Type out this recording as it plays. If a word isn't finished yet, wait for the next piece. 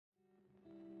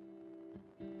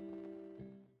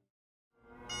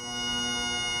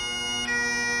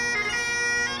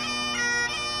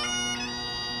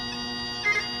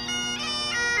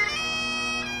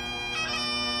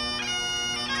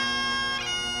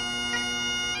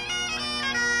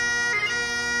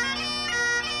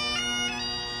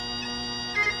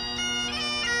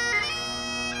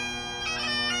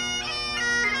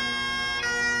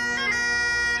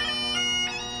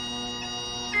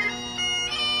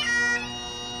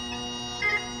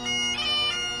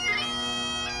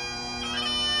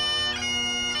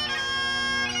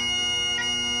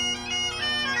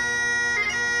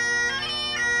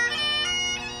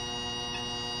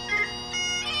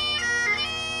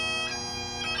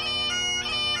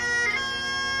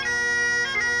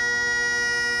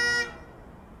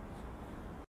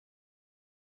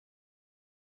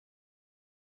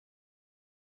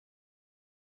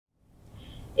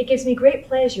It gives me great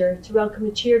pleasure to welcome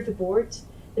the Chair of the Board,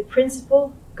 the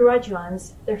Principal,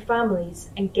 graduands, their families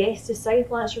and guests to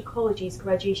South Lanarkshire College's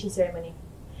graduation ceremony.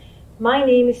 My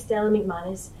name is Stella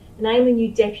McManus and I am the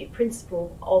new Deputy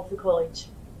Principal of the College.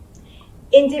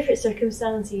 In different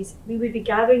circumstances, we would be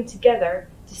gathering together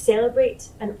to celebrate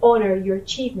and honour your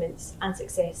achievements and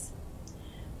success.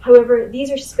 However,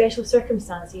 these are special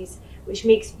circumstances which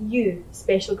makes you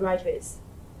special graduates.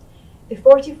 The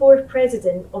 44th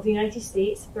President of the United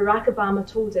States, Barack Obama,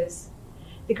 told us,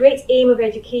 "The great aim of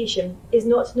education is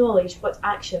not knowledge but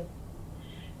action."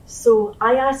 So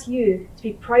I ask you to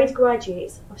be proud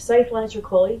graduates of South Lanarkshire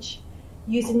College,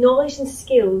 use the knowledge and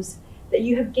skills that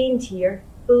you have gained here,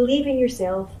 believe in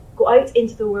yourself, go out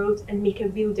into the world and make a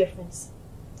real difference.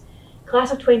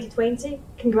 Class of 2020,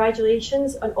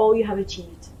 congratulations on all you have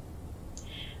achieved.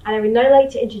 And I would now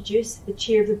like to introduce the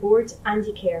Chair of the Board,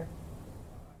 Andy Kerr.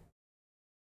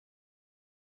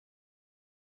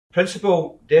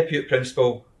 Principal, Deputy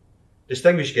Principal,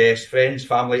 distinguished guests, friends,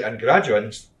 family and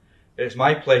graduands, it is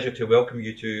my pleasure to welcome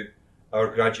you to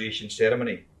our graduation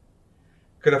ceremony.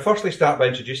 Could I firstly start by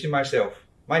introducing myself?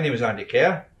 My name is Andy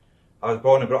Kerr. I was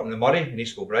born and brought up in the Murray in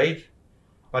East Kilbride.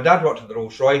 My dad worked at the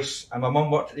Rolls-Royce and my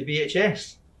mum worked at the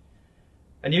BHS.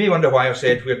 And you may wonder why I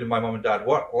said, where did my mum and dad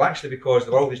work? Well, actually because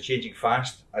the world is changing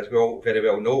fast, as we all very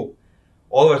well know.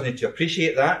 All of us need to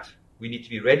appreciate that. We need to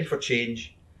be ready for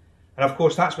change. And of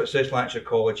course, that's what South Lanarkshire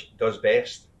College does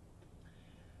best.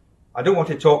 I don't want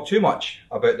to talk too much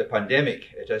about the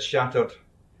pandemic. It has shattered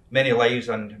many lives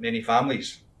and many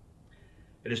families.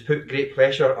 It has put great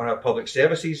pressure on our public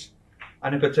services,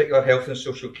 and in particular health and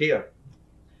social care.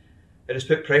 It has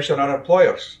put pressure on our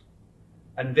employers,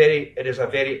 and it is a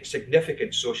very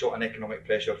significant social and economic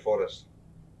pressure for us.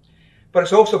 But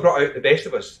it's also brought out the best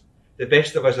of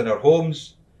us in our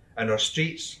homes, in our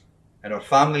streets, in our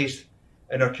families,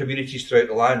 in our communities throughout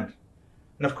the land.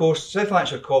 And of course, South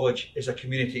Lanarkshire College is a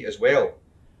community as well,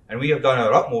 and we have done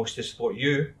our utmost to support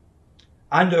you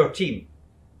and our team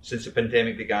since the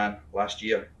pandemic began last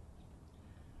year.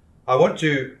 I want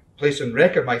to place on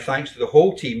record my thanks to the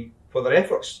whole team for their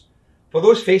efforts, for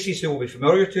those faces who will be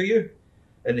familiar to you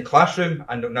in the classroom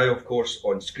and now of course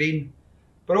on screen,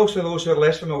 but also those who are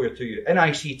less familiar to you in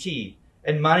ICT,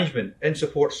 in management, in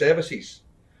support services,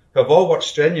 who have all worked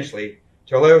strenuously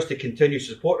to allow us to continue to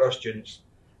support our students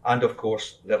and of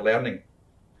course their learning.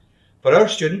 For our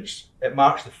students, it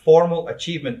marks the formal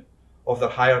achievement of their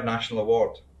higher national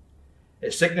award.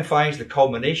 It signifies the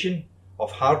culmination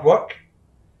of hard work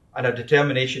and a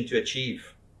determination to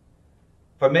achieve.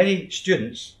 For many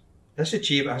students, this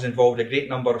achievement has involved a great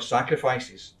number of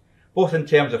sacrifices, both in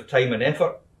terms of time and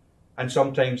effort and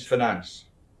sometimes finance.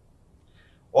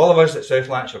 All of us at South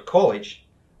Lanarkshire College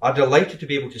are delighted to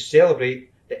be able to celebrate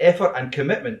the effort and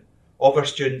commitment of our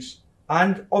students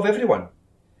and of everyone.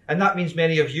 And that means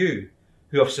many of you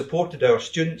who have supported our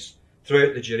students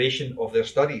throughout the duration of their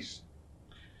studies.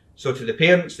 So to the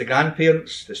parents, the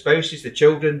grandparents, the spouses, the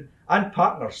children and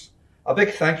partners, a big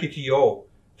thank you to you all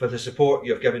for the support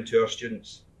you have given to our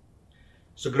students.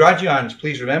 So graduands,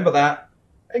 please remember that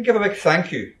and give a big thank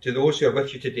you to those who are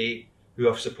with you today who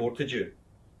have supported you.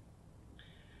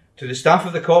 To the staff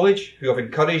of the college who have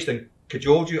encouraged and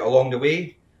cajoled you along the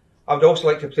way, I would also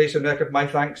like to place on record my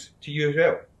thanks to you as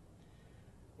well.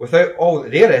 Without all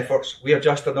their efforts, we are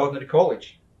just an ordinary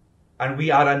college, and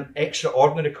we are an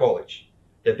extraordinary college,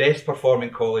 the best performing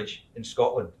college in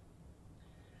Scotland.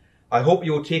 I hope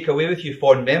you will take away with you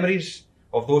fond memories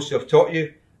of those who have taught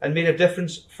you and made a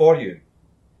difference for you.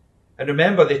 And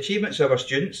remember, the achievements of our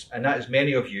students, and that is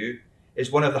many of you,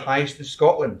 is one of the highest in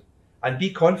Scotland. And be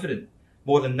confident,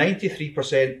 more than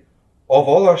 93% of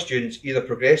all our students either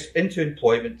progress into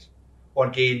employment or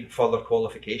gain further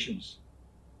qualifications.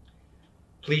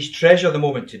 Please treasure the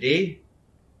moment today.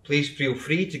 Please feel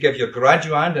free to give your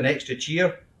graduand an extra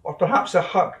cheer or perhaps a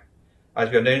hug as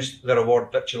we announce their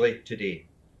award virtually today.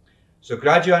 So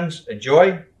graduands,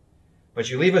 enjoy. As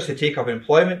you leave us to take up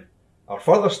employment or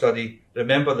further study,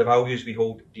 remember the values we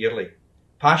hold dearly.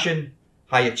 Passion,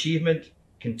 high achievement,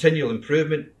 continual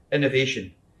improvement,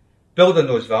 innovation. Build on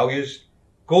those values.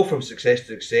 Go from success to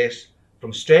success,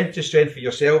 from strength to strength for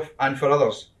yourself and for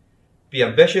others. Be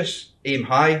ambitious, aim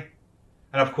high,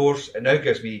 and of course, it now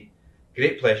gives me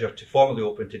great pleasure to formally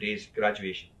open today's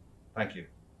graduation. Thank you.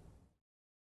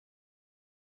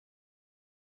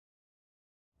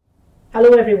 Hello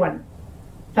everyone.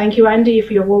 Thank you, Andy,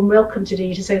 for your warm welcome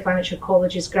today to South Lanarkshire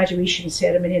College's graduation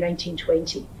ceremony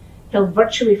 1920, held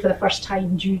virtually for the first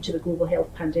time due to the global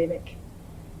health pandemic.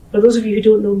 For those of you who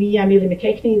don't know me, I'm Aileen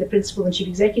McKechnie, the Principal and Chief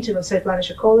Executive of South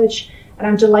Lanarkshire College, and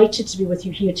I'm delighted to be with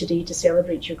you here today to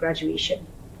celebrate your graduation.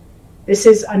 This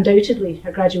is undoubtedly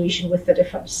a graduation with a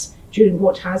difference during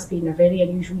what has been a very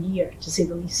unusual year, to say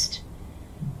the least.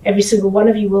 Every single one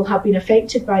of you will have been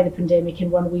affected by the pandemic in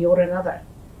one way or another.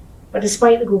 But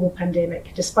despite the global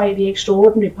pandemic, despite the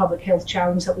extraordinary public health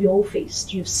challenge that we all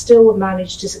faced, you've still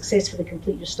managed to successfully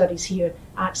complete your studies here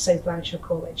at South Lanarkshire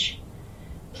College.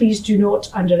 Please do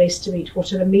not underestimate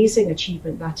what an amazing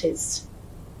achievement that is.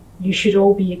 You should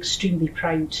all be extremely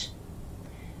proud.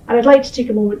 And I'd like to take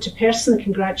a moment to personally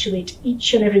congratulate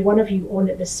each and every one of you on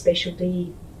this special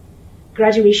day.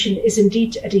 Graduation is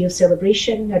indeed a day of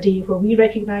celebration, a day where we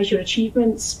recognise your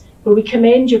achievements, where we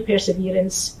commend your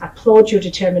perseverance, applaud your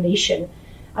determination,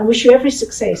 and wish you every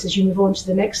success as you move on to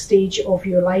the next stage of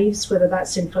your lives, whether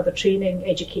that's in further training,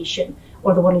 education,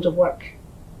 or the world of work.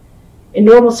 In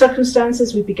normal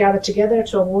circumstances, we'd be gathered together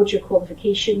to award your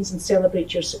qualifications and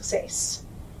celebrate your success.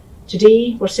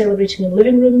 Today, we're celebrating in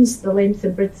living rooms, the length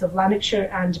and breadth of Lanarkshire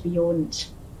and beyond.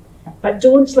 But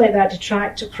don't let that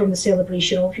detract from the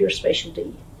celebration of your special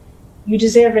day. You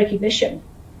deserve recognition,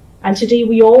 and today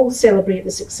we all celebrate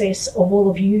the success of all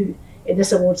of you in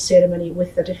this awards ceremony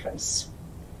with a difference.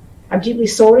 I'm deeply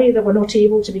sorry that we're not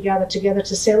able to be gathered together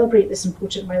to celebrate this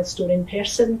important milestone in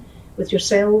person, with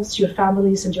yourselves, your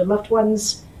families and your loved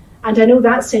ones, and I know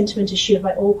that sentiment is shared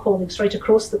by all colleagues right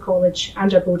across the college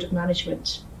and our board of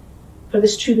management, for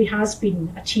this truly has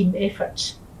been a team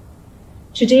effort.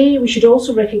 Today we should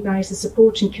also recognise the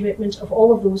support and commitment of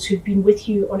all of those who've been with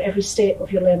you on every step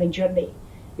of your learning journey,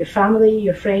 your family,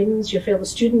 your friends, your fellow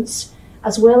students,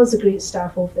 as well as the great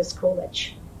staff of this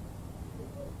college.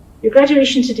 Your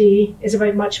graduation today is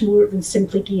about much more than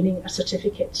simply gaining a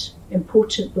certificate,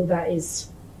 important though that is.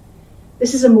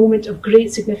 This is a moment of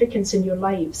great significance in your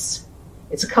lives.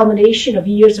 It's a culmination of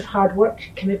years of hard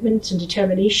work, commitment and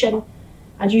determination,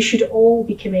 and you should all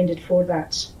be commended for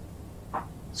that.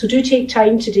 So do take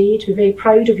time today to be very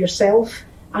proud of yourself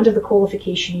and of the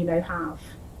qualification you now have.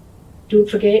 Don't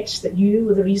forget that you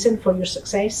were the reason for your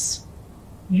success.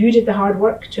 You did the hard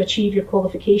work to achieve your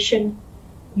qualification.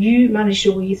 You managed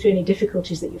your way through any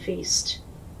difficulties that you faced.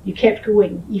 You kept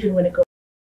going even when it got.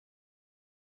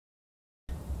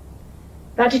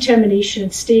 That determination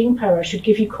and staying power should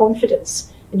give you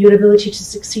confidence in your ability to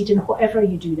succeed in whatever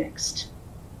you do next.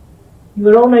 You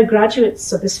are all now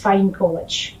graduates of this fine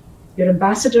college. You're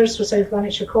ambassadors for South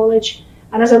Lanarkshire College,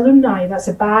 and as alumni, that's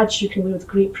a badge you can wear with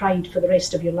great pride for the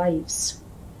rest of your lives.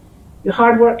 Your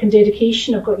hard work and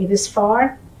dedication have got you this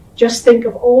far. Just think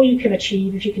of all you can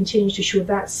achieve if you continue to show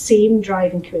that same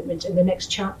drive and commitment in the next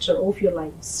chapter of your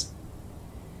lives.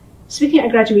 Speaking at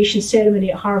a graduation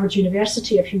ceremony at Harvard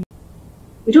University a few years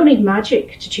ago, we don't need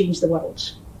magic to change the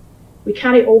world. We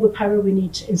carry all the power we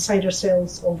need inside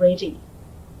ourselves already.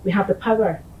 We have the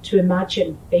power to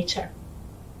imagine better.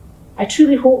 I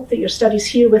truly hope that your studies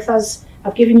here with us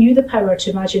have given you the power to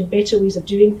imagine better ways of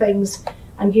doing things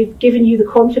and given you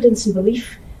the confidence and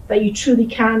belief that you truly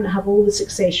can have all the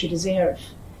success you deserve,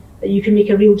 that you can make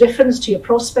a real difference to your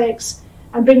prospects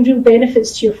and bring real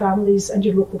benefits to your families and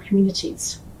your local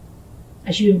communities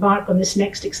as you embark on this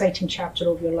next exciting chapter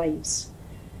of your lives.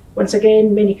 Once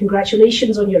again, many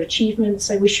congratulations on your achievements.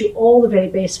 I wish you all the very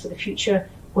best for the future,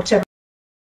 whatever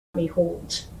it may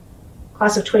hold.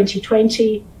 Class of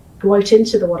 2020, go out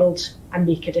into the world and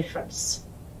make a difference.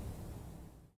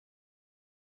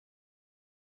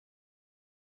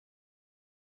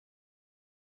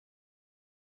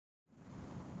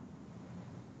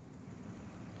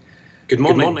 Good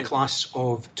morning, class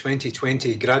of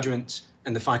 2020 graduates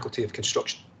in the Faculty of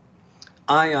Construction.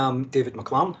 I am David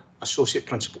McLaren, Associate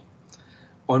Principal.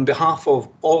 On behalf of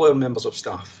all our members of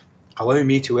staff, allow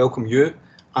me to welcome you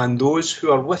and those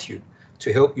who are with you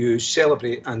to help you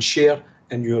celebrate and share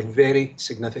in your very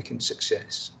significant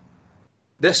success.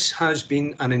 This has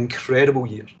been an incredible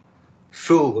year,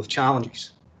 full of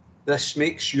challenges. This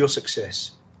makes your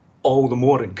success all the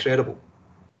more incredible.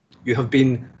 You have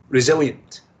been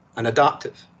resilient and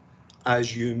adaptive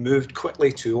as you moved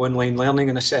quickly to online learning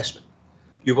and assessment.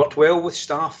 You worked well with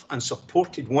staff and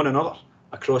supported one another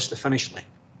across the finish line.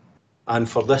 And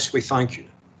for this, we thank you.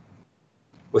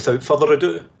 Without further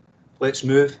ado, let's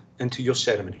move into your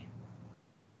ceremony.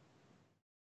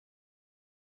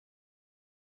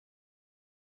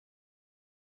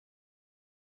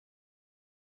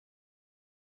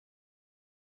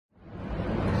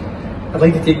 I'd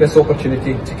like to take this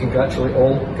opportunity to congratulate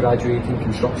all graduating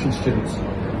construction students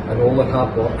and all their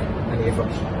hard work and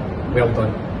efforts. Well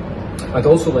done. I'd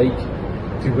also like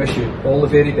to wish you all the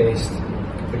very best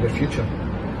for your future,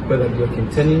 whether you're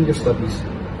continuing your studies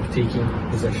or taking a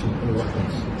position in the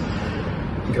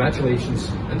workplace. Congratulations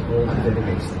and all the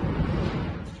very best.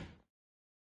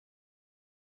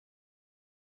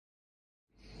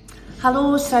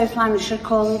 Hello South Lanarkshire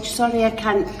College, sorry I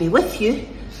can't be with you.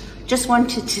 Just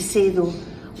wanted to say though,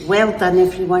 well done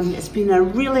everyone. It's been a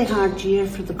really hard year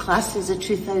for the classes of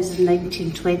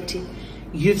 2019-20.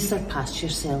 You've surpassed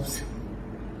yourselves.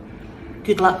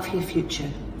 Good luck for your future.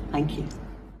 Thank you.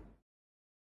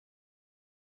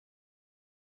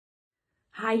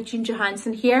 Hi, June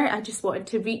Johansson here. I just wanted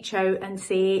to reach out and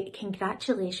say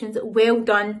congratulations, well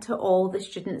done to all the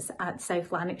students at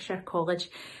South Lanarkshire College.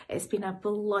 It's been a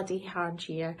bloody hard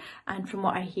year, and from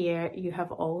what I hear, you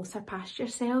have all surpassed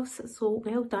yourselves, so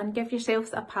well done. Give yourselves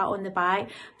a pat on the back.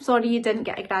 I'm sorry you didn't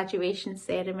get a graduation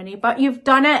ceremony, but you've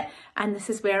done it, and this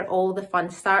is where all the fun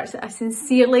starts. I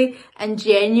sincerely and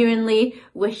genuinely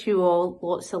wish you all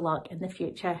lots of luck in the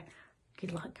future.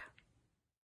 Good luck.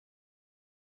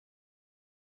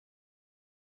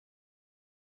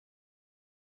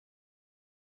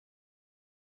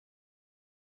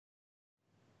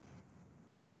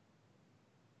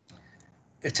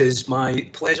 It is my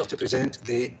pleasure to present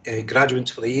the graduates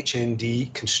for the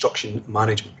HND Construction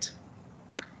Management.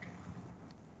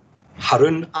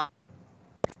 Harun,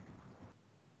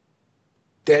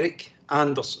 Derek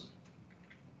Anderson,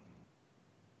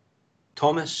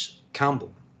 Thomas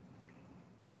Campbell,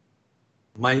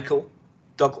 Michael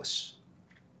Douglas,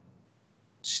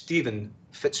 Stephen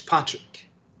Fitzpatrick,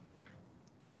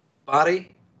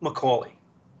 Barry Macaulay,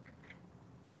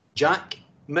 Jack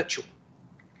Mitchell,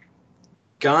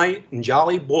 Guy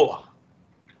Njali Bola,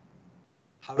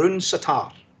 Harun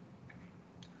Sattar,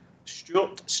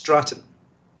 Stuart Stratton,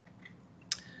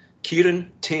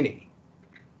 Kieran Taney,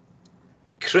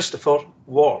 Christopher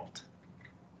Ward.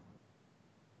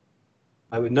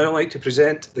 I would now like to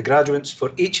present the graduates for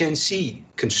HNC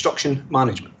Construction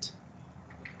Management.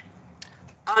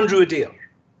 Andrew Adair,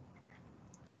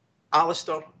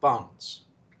 Alistair Barnes,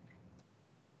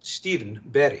 Stephen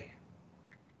Berry,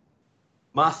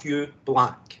 Matthew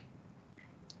Black,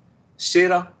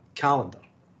 Sarah Callender,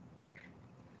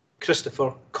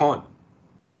 Christopher Conn,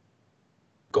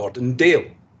 Gordon Dale,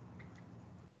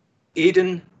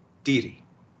 Aidan Deary,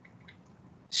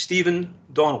 Stephen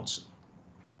Donaldson,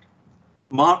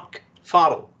 Mark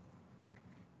Farrell,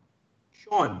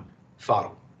 Sean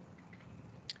Farrell,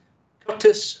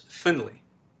 Curtis Finlay,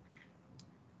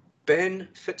 Ben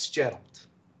Fitzgerald,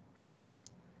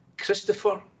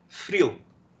 Christopher Friel,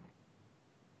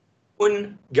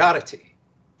 Owen Garrity,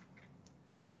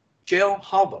 Jill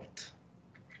Halbert,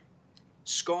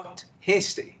 Scott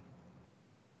Hasty,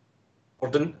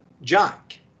 Gordon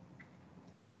Jack,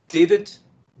 David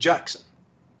Jackson,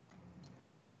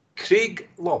 Craig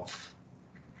Love,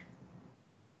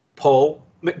 Paul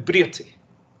McBrearty,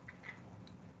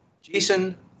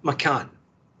 Jason McCann,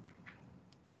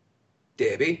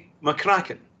 Debbie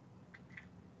McCracken,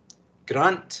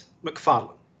 Grant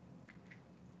McFarlane,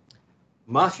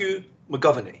 Matthew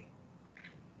McGoverney,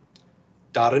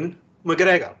 Darren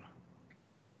McGregor,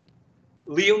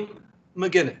 Liam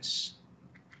McGuinness,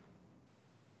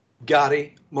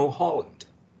 Gary Mulholland,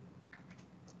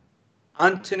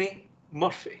 Anthony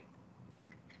Murphy,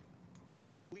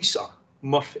 Lisa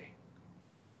Murphy,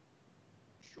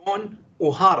 Sean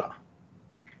O'Hara,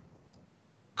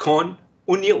 Con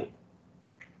O'Neill,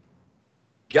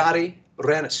 Gary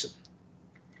Renison,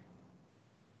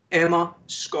 Emma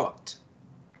Scott,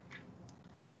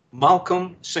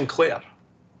 Malcolm Sinclair,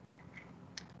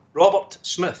 Robert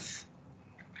Smith,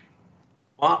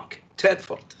 Mark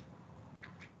Tedford,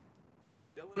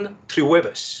 Dylan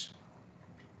Trewebis,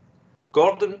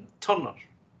 Gordon Turner,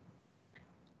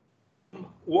 Tom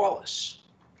Wallace,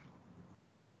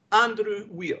 Andrew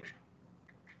Weir,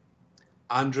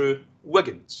 Andrew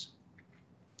Wiggins,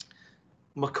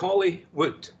 Macaulay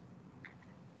Wood,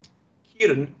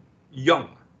 Kieran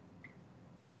Young.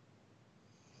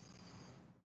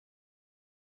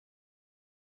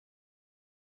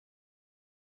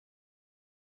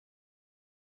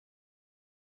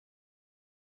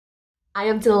 I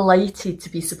am delighted to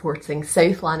be supporting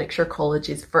South Lanarkshire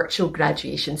College's virtual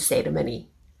graduation ceremony,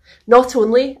 not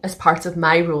only as part of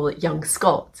my role at Young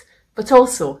Scot, but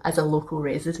also as a local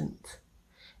resident.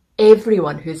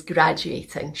 Everyone who is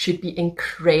graduating should be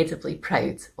incredibly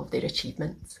proud of their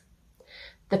achievements.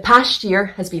 The past year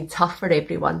has been tough for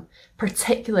everyone,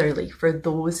 particularly for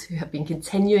those who have been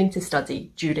continuing to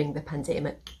study during the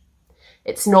pandemic.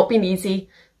 It's not been easy,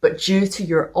 but due to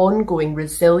your ongoing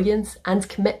resilience and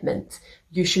commitment,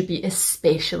 you should be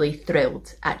especially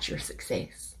thrilled at your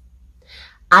success.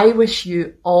 I wish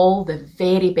you all the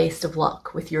very best of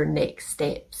luck with your next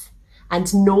steps,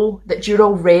 and know that you're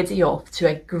already off to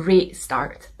a great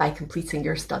start by completing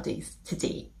your studies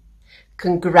today.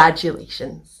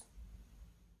 Congratulations.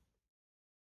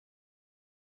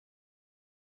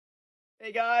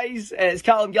 Hey guys, it's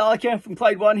Callum Gallagher from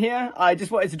Clyde One here. I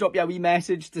just wanted to drop you a wee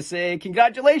message to say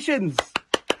congratulations!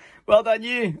 Well done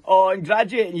you on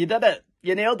graduating, you did it,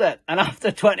 you nailed it. And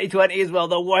after 2020 as well,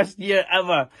 the worst year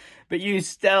ever, but you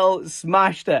still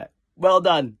smashed it. Well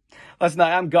done. Listen,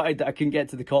 I am gutted that I couldn't get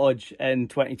to the college in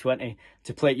 2020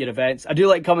 to play at your events. I do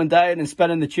like coming down and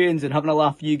spinning the tunes and having a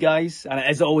laugh with you guys, and it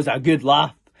is always a good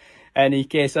laugh. In any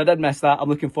case, I did miss that. I'm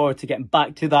looking forward to getting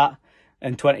back to that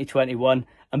in 2021.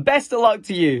 And best of luck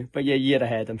to you for your year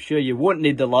ahead. I'm sure you won't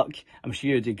need the luck. I'm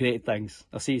sure you'll do great things.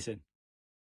 I'll see you soon.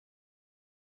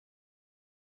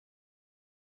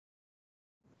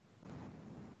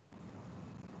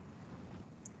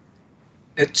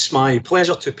 It's my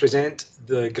pleasure to present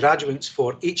the graduates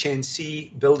for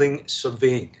HNC Building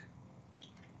Surveying.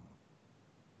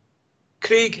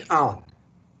 Craig Allen,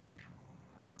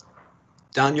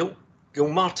 Daniel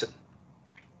Gilmartin,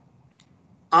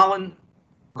 Alan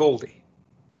Goldie,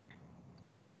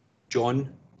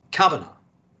 John Kavanagh,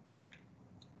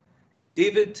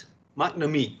 David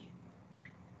McNamee,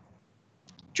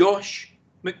 Josh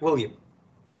McWilliam,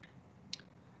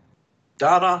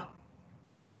 Dara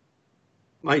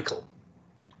Michael,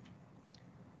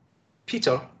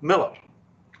 Peter Miller,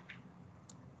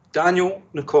 Daniel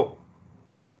Nicole,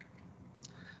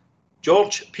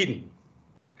 George Peden,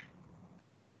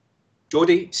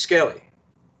 Jodie Skelly,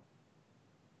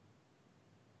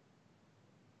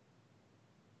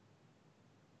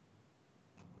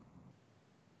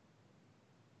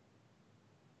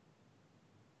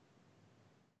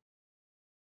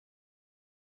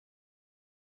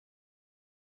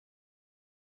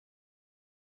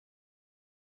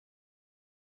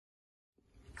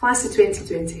 Class of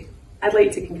 2020, I'd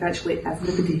like to congratulate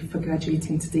everybody for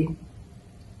graduating today.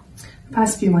 The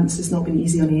past few months has not been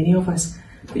easy on any of us,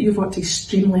 but you've worked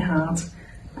extremely hard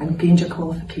and gained your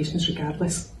qualifications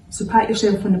regardless. So pat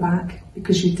yourself on the back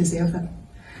because you deserve it,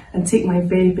 and take my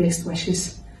very best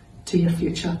wishes to your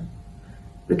future,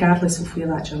 regardless of where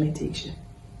that journey takes you.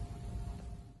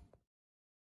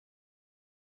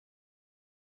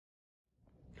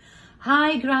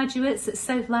 Hi graduates at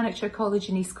South Lanarkshire College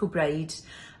in East Kilbride.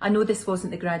 I know this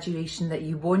wasn't the graduation that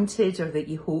you wanted or that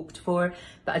you hoped for,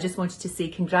 but I just wanted to say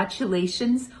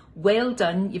congratulations, well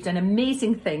done, you've done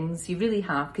amazing things, you really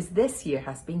have, because this year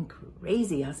has been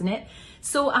crazy, hasn't it?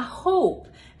 So I hope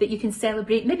that you can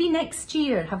celebrate, maybe next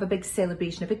year, have a big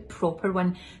celebration, a big proper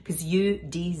one, because you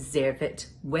deserve it.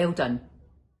 Well done.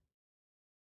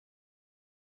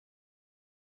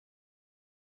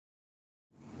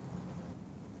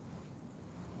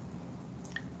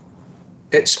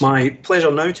 It's my pleasure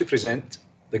now to present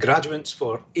the graduates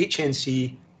for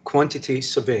HNC Quantity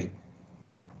Surveying.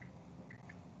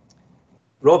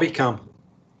 Robbie Campbell,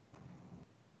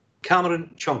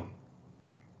 Cameron Chung,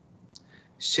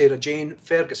 Sarah Jane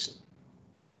Ferguson,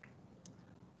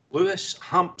 Lewis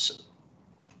Hampson,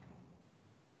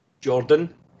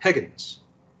 Jordan Higgins,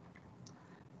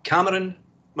 Cameron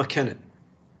McKinnon,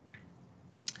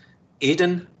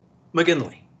 Aidan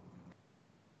McGinley,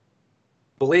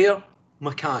 Blair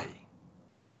Mackay,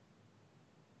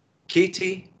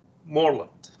 Katie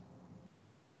Morland,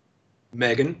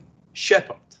 Megan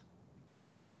Shepherd,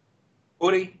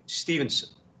 Corey Stevenson,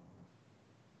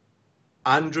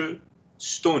 Andrew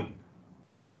Stone,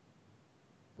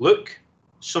 Luke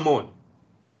Simone,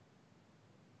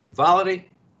 Valerie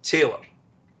Taylor,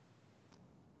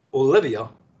 Olivia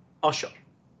Usher.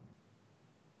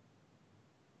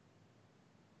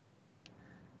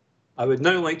 I would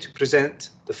now like to present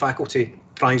the faculty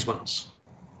prize winners.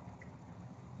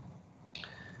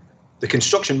 The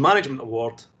Construction Management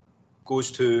Award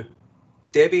goes to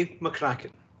Debbie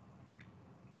McCracken.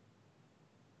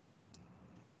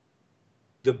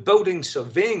 The Building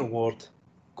Surveying Award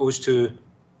goes to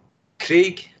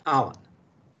Craig Allen.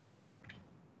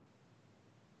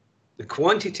 The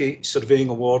Quantity Surveying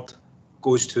Award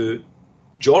goes to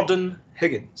Jordan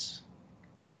Higgins.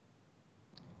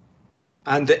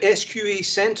 And the SQA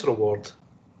Centre Award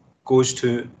goes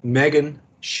to Megan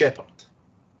Shepherd.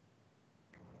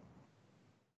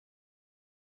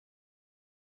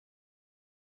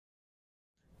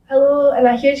 Hello, and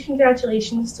a huge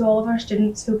congratulations to all of our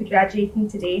students who will be graduating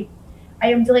today. I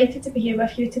am delighted to be here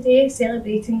with you today,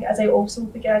 celebrating as I also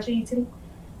will be graduating.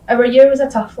 Our year was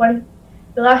a tough one.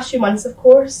 The last few months, of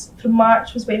course, from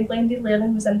March was when blended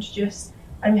learning was introduced,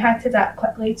 and we had to adapt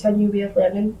quickly to a new way of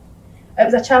learning. It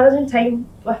was a challenging time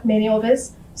with many of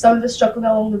us, some of us struggling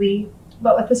along the way,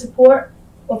 but with the support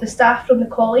of the staff from the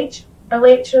college, our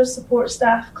lecturers, support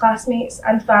staff, classmates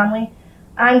and family,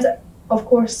 and of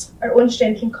course our own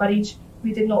strength and courage,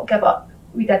 we did not give up,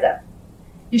 we did it.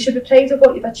 You should be proud of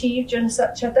what you've achieved during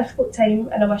such a difficult time,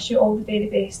 and I wish you all the very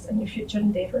best in your future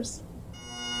endeavours.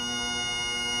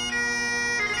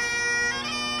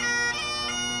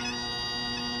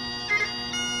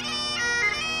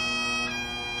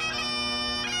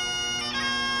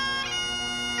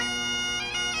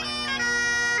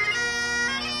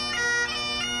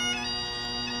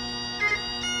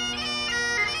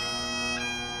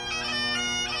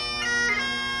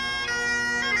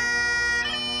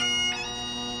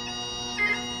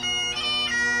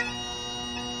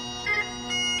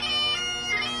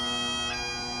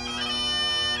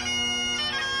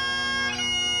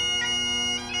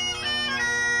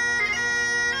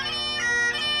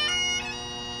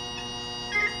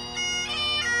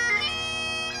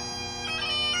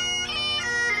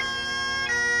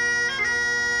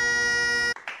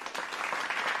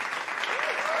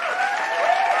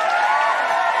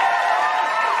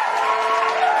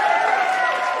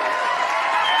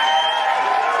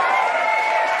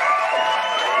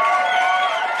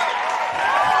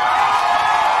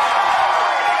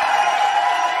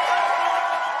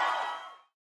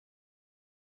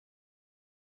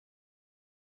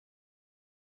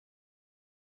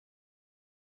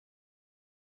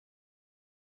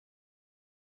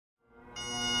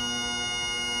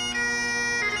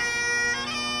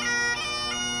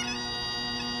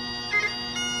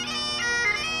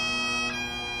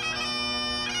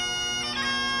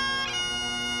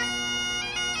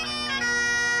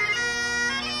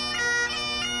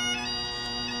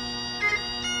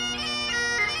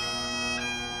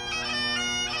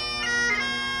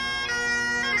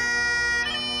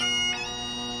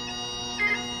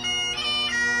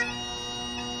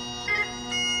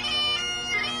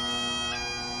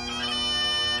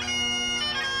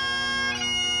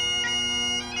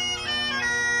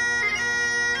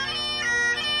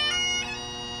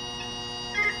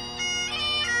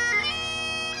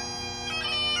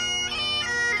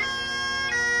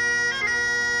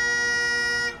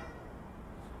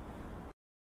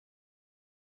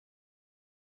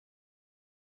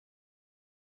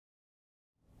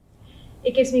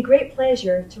 It gives me great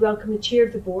pleasure to welcome the Chair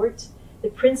of the Board, the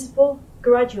Principal,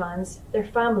 graduands, their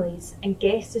families and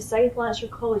guests to South Lanarkshire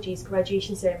College's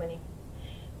graduation ceremony.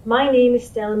 My name is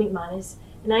Stella McManus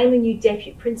and I am the new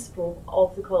Deputy Principal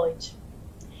of the College.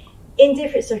 In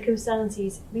different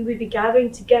circumstances, we would be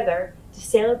gathering together to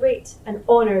celebrate and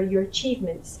honour your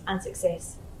achievements and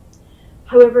success.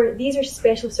 However, these are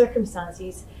special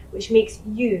circumstances which makes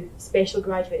you special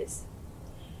graduates.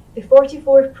 The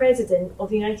 44th President of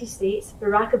the United States,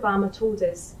 Barack Obama, told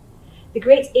us, "The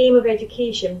great aim of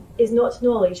education is not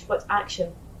knowledge but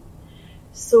action."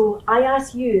 So I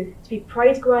ask you to be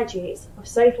proud graduates of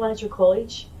South Lanarkshire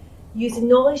College, use the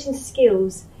knowledge and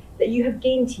skills that you have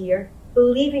gained here,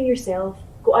 believe in yourself,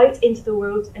 go out into the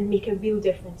world and make a real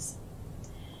difference.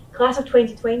 Class of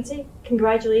 2020,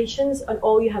 congratulations on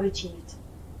all you have achieved.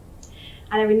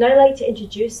 And I would now like to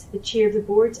introduce the Chair of the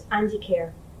Board, Andy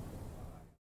Kerr.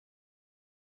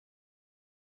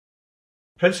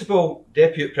 Principal,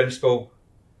 Deputy Principal,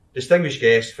 distinguished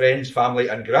guests, friends, family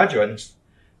and graduates,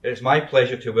 it is my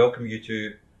pleasure to welcome you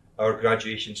to our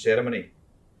graduation ceremony.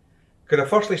 Could I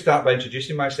firstly start by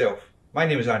introducing myself? My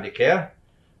name is Andy Kerr.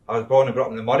 I was born and brought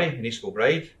up in the Murray in East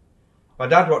Kilbride. My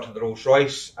dad worked at the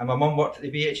Rolls-Royce and my mum worked at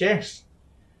the BHS.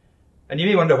 And you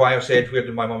may wonder why I said, where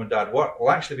did my mum and dad work?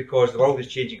 Well, actually because the world is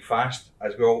changing fast,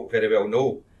 as we all very well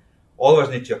know. All of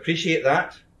us need to appreciate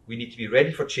that. We need to be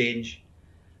ready for change.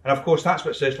 And of course, that's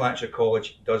what South Lanarkshire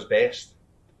College does best.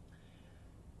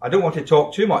 I don't want to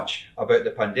talk too much about the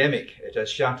pandemic. It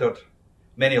has shattered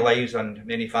many lives and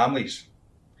many families.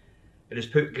 It has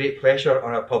put great pressure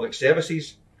on our public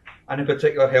services, and in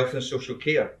particular health and social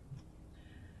care.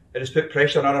 It has put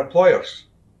pressure on our employers,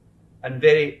 and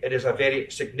it is a very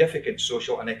significant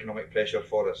social and economic pressure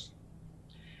for us.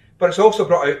 But it's also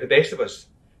brought out the best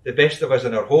of us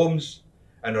in our homes,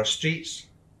 in our streets,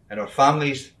 in our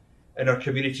families, in our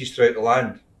communities throughout the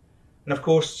land. And of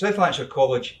course, South Lanarkshire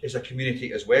College is a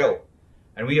community as well,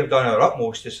 and we have done our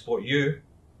utmost to support you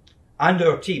and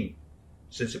our team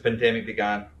since the pandemic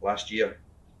began last year.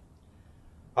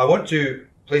 I want to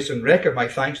place on record my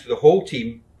thanks to the whole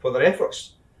team for their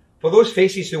efforts, for those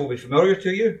faces who will be familiar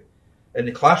to you in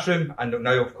the classroom and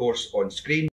now of course on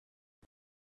screen,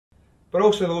 but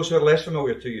also those who are less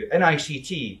familiar to you in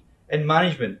ICT, in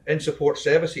management, in support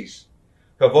services,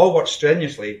 who have all worked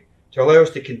strenuously to allow us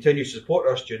to continue to support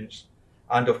our students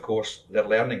and of course their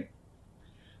learning.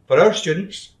 For our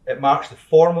students, it marks the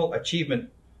formal achievement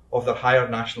of their higher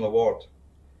national award.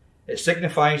 It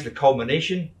signifies the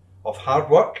culmination of hard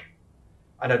work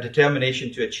and a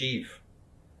determination to achieve.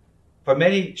 For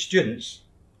many students,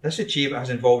 This achievement has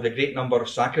involved a great number of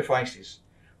sacrifices,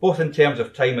 both in terms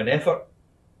of time and effort,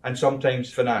 and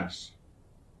sometimes finance.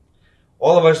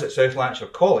 All of us at South Lanarkshire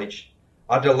College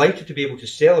are delighted to be able to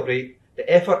celebrate the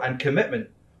effort and commitment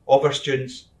of our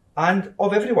students and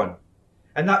of everyone.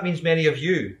 And that means many of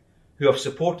you who have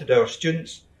supported our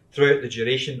students throughout the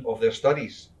duration of their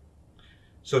studies.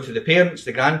 So to the parents,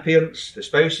 the grandparents, the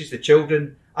spouses, the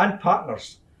children and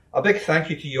partners, a big thank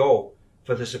you to you all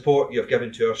for the support you have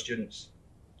given to our students.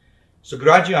 So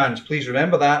graduands, please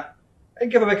remember that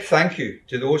and give a big thank you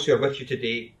to those who are with you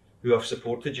today who have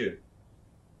supported you.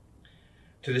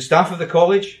 To the staff of the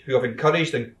college who have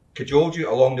encouraged and cajoled you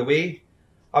along the way,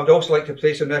 I would also like to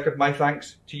place on record my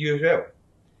thanks to you as well.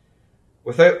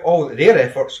 Without all their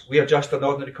efforts, we are just an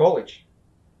ordinary college,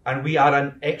 and we are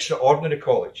an extraordinary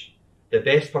college, the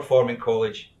best performing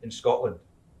college in Scotland.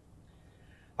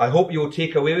 I hope you will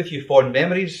take away with you fond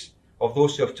memories of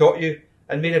those who have taught you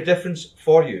and made a difference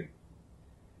for you.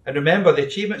 And remember, the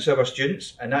achievements of our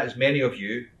students, and that is many of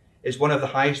you, is one of the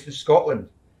highest in Scotland.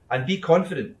 And be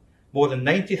confident, more than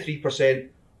 93%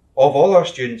 of all our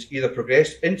students either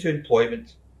progress into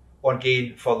employment or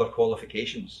gain further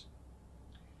qualifications.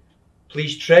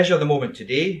 Please treasure the moment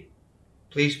today.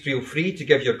 Please feel free to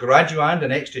give your graduand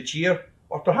an extra cheer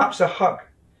or perhaps a hug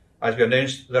as we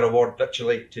announce their award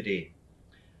virtually today.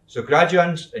 So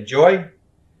graduands, enjoy.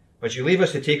 As you leave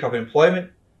us to take up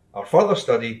employment or further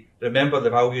study, remember the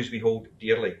values we hold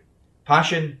dearly.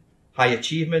 Passion, high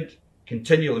achievement,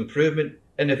 continual improvement,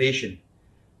 innovation.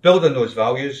 Build on those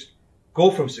values,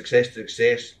 go from success to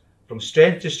success, from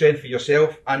strength to strength for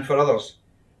yourself and for others.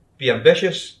 Be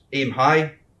ambitious, aim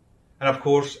high, and of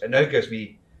course, it now gives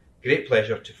me great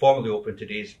pleasure to formally open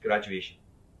today's graduation.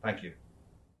 Thank you.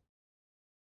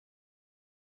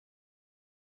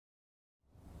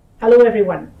 Hello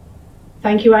everyone.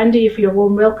 Thank you, Andy, for your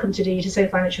warm welcome today to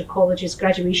South Lanarkshire College's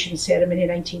graduation ceremony in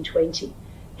 1920,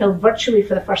 held virtually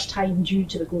for the first time due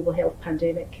to the global health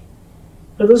pandemic.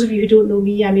 For those of you who don't know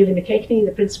me, I'm Aileen McKechnie,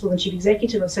 the Principal and Chief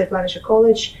Executive of South Lanarkshire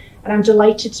College, and I'm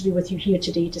delighted to be with you here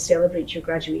today to celebrate your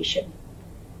graduation.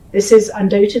 This is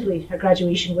undoubtedly a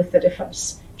graduation with a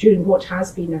difference during what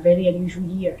has been a very unusual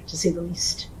year, to say the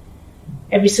least.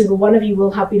 Every single one of you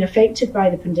will have been affected by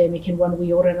the pandemic in one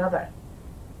way or another.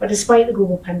 But despite the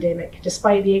global pandemic,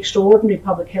 despite the extraordinary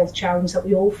public health challenge that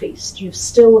we all faced, you've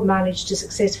still managed to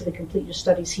successfully complete your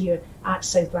studies here at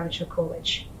South Lanarkshire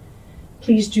College.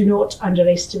 Please do not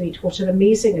underestimate what an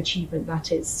amazing achievement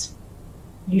that is.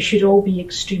 You should all be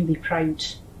extremely proud.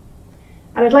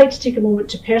 And I'd like to take a moment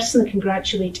to personally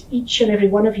congratulate each and every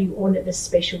one of you on this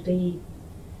special day.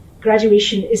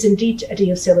 Graduation is indeed a day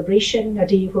of celebration, a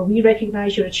day where we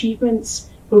recognise your achievements,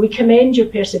 where we commend your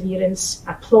perseverance,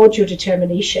 applaud your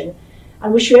determination,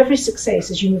 and wish you every success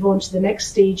as you move on to the next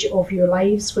stage of your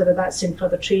lives, whether that's in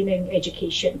further training,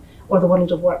 education, or the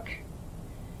world of work.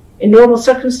 In normal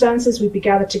circumstances, we'd be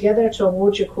gathered together to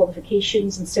award your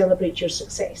qualifications and celebrate your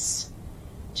success.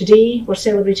 Today, we're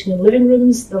celebrating in living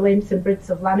rooms, the length and breadth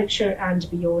of Lanarkshire and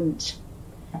beyond.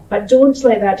 But don't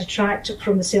let that detract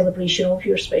from the celebration of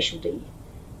your special day.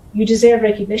 You deserve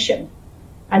recognition.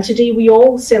 And today we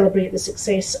all celebrate the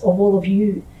success of all of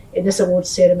you in this awards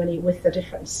ceremony with the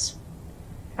difference.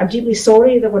 I'm deeply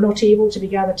sorry that we're not able to be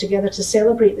gathered together to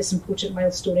celebrate this important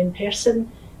milestone in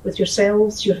person with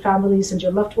yourselves, your families and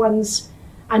your loved ones.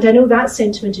 And I know that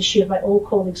sentiment is shared by all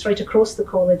colleagues right across the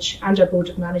college and our board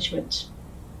of management.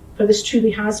 For this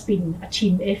truly has been a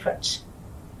team effort.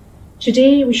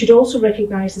 Today, we should also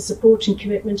recognise the support and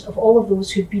commitment of all of those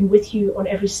who've been with you on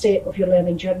every step of your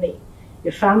learning journey.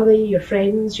 Your family, your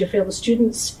friends, your fellow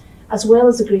students, as well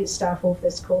as the great staff of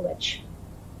this college.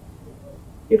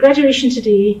 Your graduation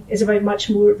today is about much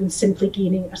more than simply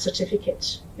gaining a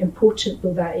certificate, important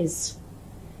though that is.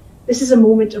 This is a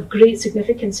moment of great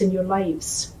significance in your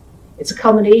lives. It's a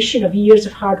culmination of years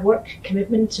of hard work,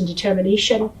 commitment and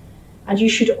determination, and you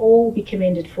should all be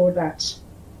commended for that.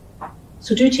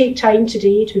 So do take time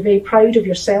today to be very proud of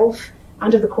yourself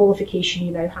and of the qualification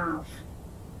you now have.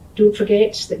 Don't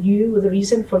forget that you were the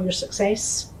reason for your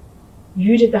success.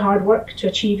 You did the hard work to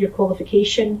achieve your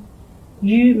qualification.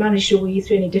 You managed your way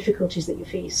through any difficulties that you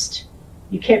faced.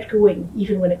 You kept going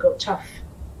even when it got tough.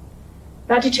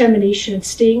 That determination and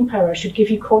staying power should give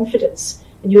you confidence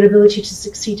in your ability to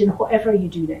succeed in whatever you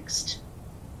do next.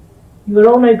 You are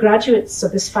all now graduates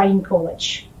of this fine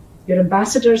college. You're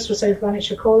ambassadors for South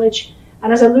Lanarkshire College,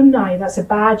 and as alumni, that's a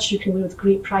badge you can wear with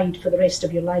great pride for the rest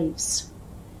of your lives.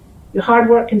 Your hard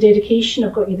work and dedication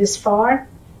have got you this far.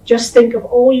 Just think of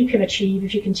all you can achieve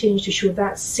if you continue to show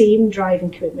that same drive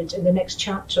and commitment in the next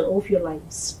chapter of your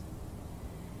lives.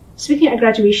 Speaking at a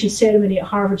graduation ceremony at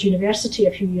Harvard University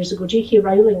a few years ago, J.K.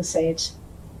 Rowling said,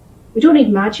 "We don't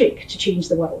need magic to change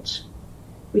the world.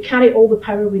 We carry all the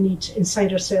power we need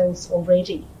inside ourselves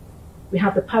already. We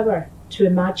have the power to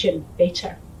imagine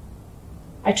better."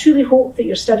 I truly hope that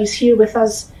your studies here with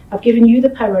us have given you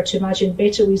the power to imagine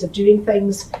better ways of doing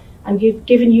things and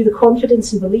given you the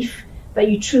confidence and belief that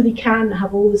you truly can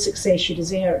have all the success you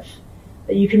deserve,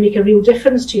 that you can make a real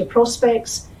difference to your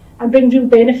prospects and bring real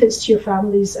benefits to your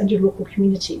families and your local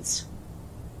communities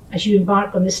as you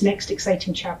embark on this next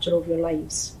exciting chapter of your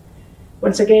lives.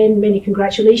 Once again, many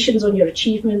congratulations on your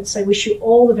achievements. I wish you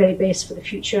all the very best for the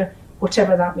future,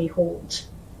 whatever that may hold.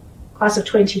 Class of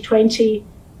 2020,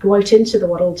 go out into the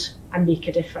world and make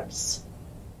a difference.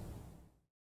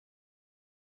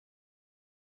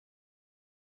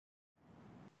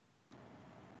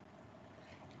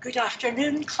 Good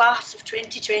afternoon, class of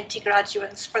 2020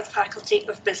 graduates for the Faculty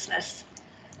of Business.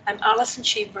 I'm Alison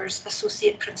Chambers,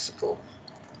 Associate Principal.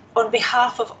 On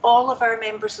behalf of all of our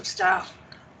members of staff,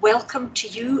 welcome to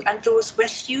you and those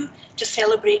with you to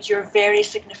celebrate your very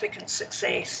significant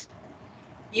success.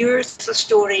 Yours is a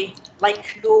story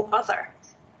like no other.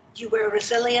 You were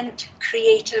resilient,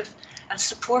 creative, and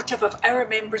supportive of our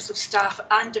members of staff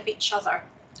and of each other,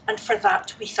 and for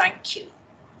that we thank you.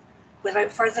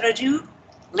 Without further ado,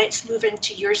 let's move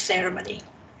into your ceremony.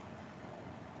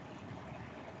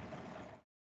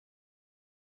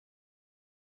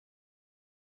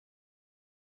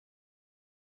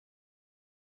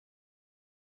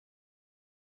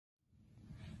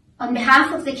 On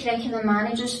behalf of the curriculum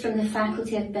managers from the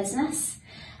Faculty of Business,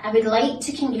 I would like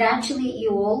to congratulate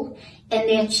you all in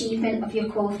the achievement of your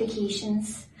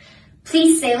qualifications.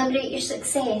 Please celebrate your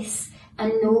success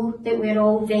and know that we're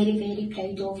all very, very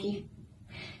proud of you.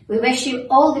 We wish you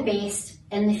all the best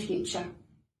in the future.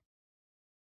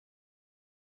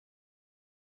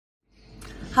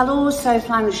 Hello, South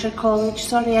Lanarkshire College.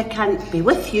 Sorry I can't be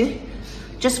with you.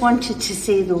 Just wanted to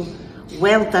say though,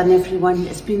 well done everyone.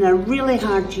 It's been a really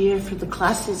hard year for the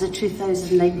classes of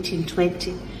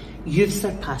 2019-20. You've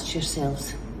surpassed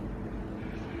yourselves.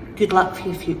 Good luck for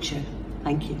your future.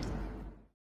 Thank you.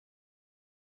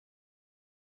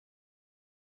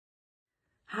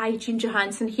 Hi, June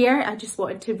Johansson here. I just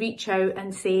wanted to reach out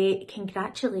and say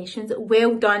congratulations.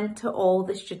 Well done to all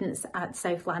the students at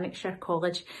South Lanarkshire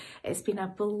College. It's been a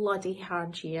bloody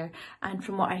hard year, and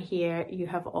from what I hear, you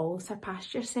have all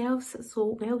surpassed yourselves.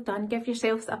 So well done. Give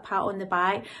yourselves a pat on the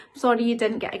back. I'm sorry you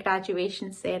didn't get a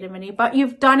graduation ceremony, but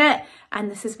you've done it, and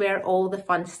this is where all the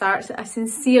fun starts. I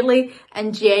sincerely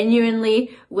and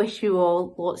genuinely wish you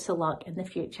all lots of luck in the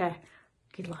future.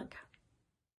 Good luck.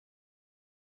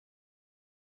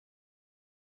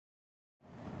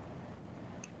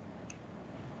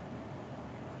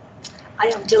 I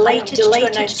am delighted to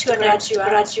announce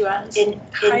graduates in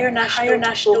Higher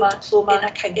National Diploma in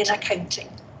Accounting.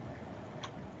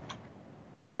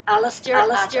 Alistair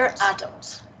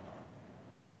Adams.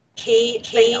 Kay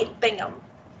Bingham.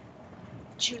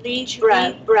 Julie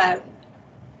Brown.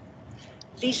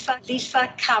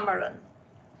 Lisa Cameron.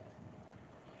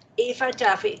 Ava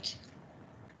David.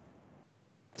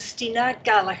 Stina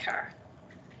Gallagher.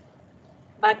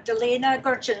 Magdalena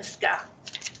Gorczynska.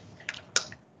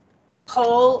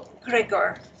 Paul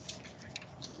Gregor,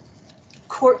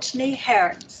 Courtney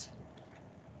Hearns,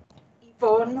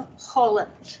 Yvonne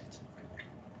Holland,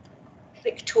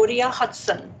 Victoria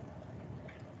Hudson,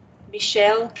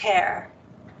 Michelle Kerr,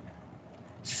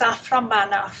 Safra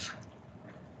Manaf,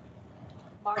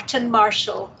 Martin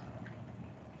Marshall,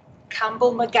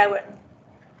 Campbell McGowan,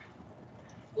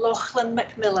 Lachlan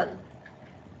McMillan,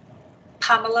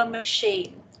 Pamela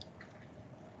McShane,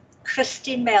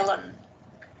 Christy Mellon,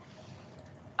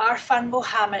 Arfan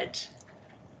Mohammed,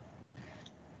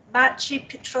 Maciej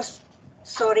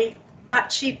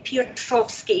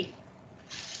Piotrowski,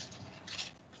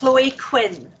 Chloe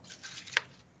Quinn,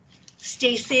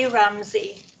 Stacey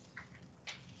Ramsey,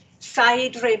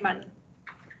 Syed Raymond,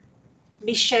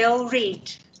 Michelle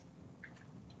Reid,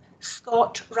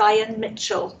 Scott Ryan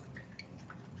Mitchell,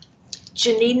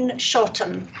 Janine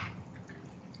Shotton,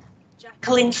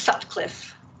 Jacqueline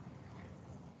Sutcliffe,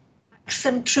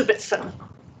 Maxim Trubitson,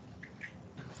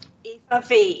 Eva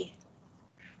V,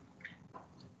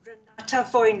 Renata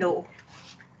Voino,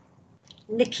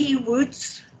 Nikki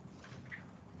Woods,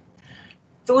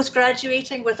 those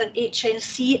graduating with an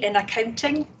HNC in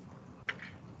accounting,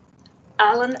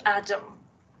 Alan Adam,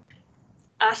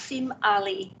 Asim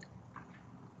Ali,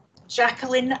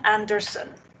 Jacqueline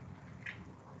Anderson,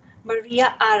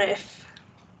 Maria Arif,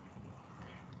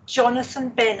 Jonathan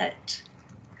Bennett,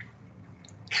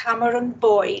 Cameron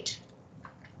Boyd,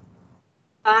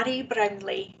 Barry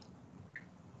Brownlee,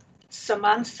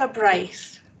 Samantha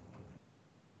Bryce,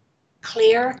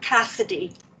 Claire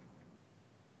Cassidy,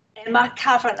 Emma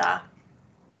Kavanagh,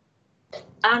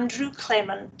 Andrew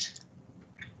Clement,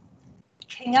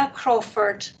 Kinga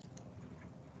Crawford,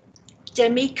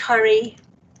 Demi Curry,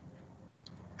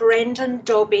 Brendan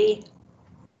Dobby,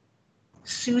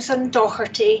 Susan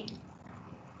Doherty,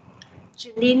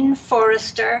 Janine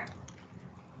Forrester,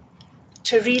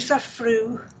 Teresa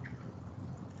Frew,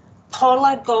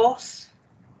 Paula Goss,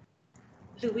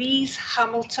 Louise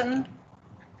Hamilton,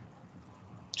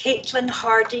 Caitlin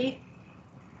Hardy,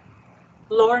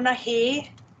 Lorna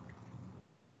Hay,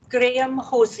 Graham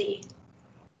Hosey,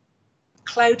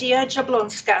 Claudia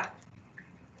Jablonska,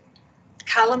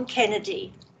 Callum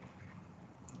Kennedy,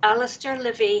 Alistair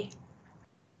Livy,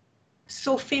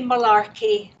 Sophie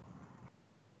Malarkey,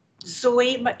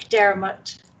 Zoe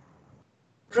McDermott,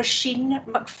 Roisin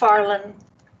McFarlane,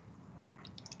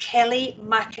 Kelly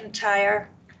McIntyre,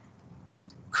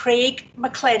 Craig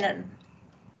McLennan,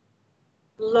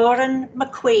 Lauren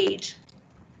McQuaid,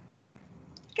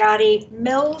 Gary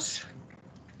Mills,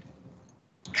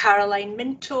 Caroline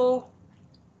Minto,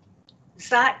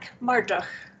 Zach Murdoch,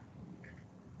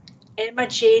 Emma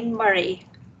Jane Murray,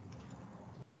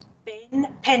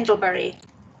 Ben Pendlebury,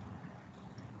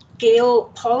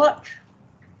 Gail Pollock,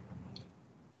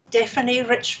 Stephanie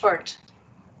Richford,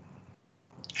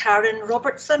 Karen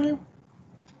Robertson,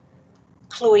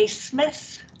 Chloe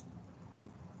Smith,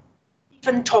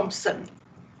 Stephen Thompson,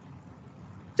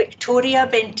 Victoria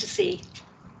Bentasy,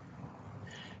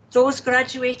 those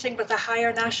graduating with a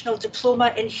higher national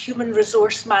diploma in human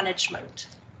resource management: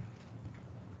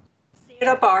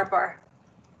 Sarah Barber,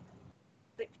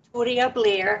 Victoria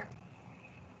Blair,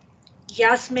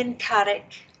 Yasmin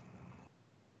Carrick,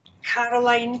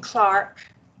 Caroline Clark,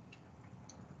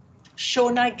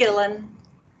 Shona Gillan,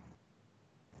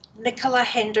 Nicola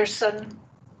Henderson,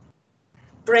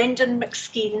 Brendan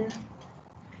McSkeen,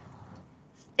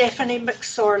 Stephanie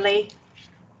McSorley,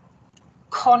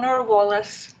 Connor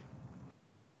Wallace,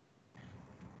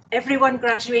 everyone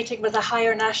graduating with a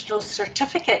higher national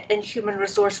certificate in human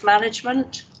resource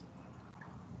management: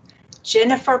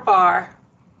 Jennifer Barr,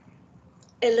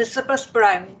 Elizabeth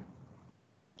Brown,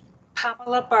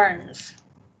 Pamela Burns,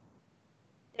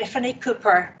 Stephanie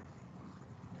Cooper,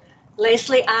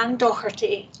 Leslie Ann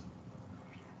Doherty,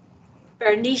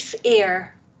 Bernice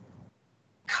Eyre,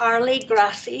 Carly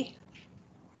Grassi,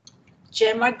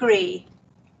 Gemma Gray,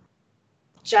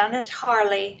 Janet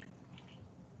Harley,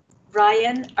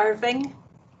 Ryan Irving,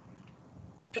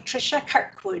 Patricia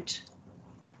Kirkwood,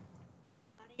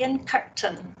 Marion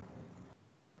Curtin,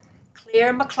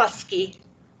 Claire McCluskey,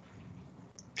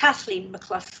 Kathleen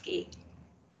McCluskey,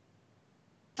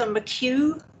 Tom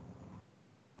McHugh,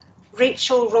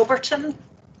 Rachel Roberton,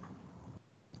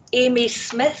 Amy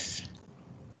Smith,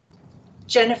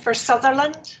 Jennifer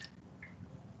Sutherland,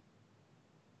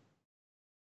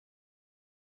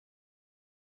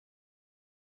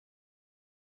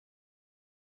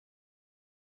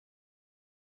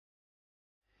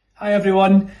 Hi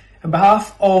everyone. On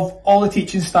behalf of all the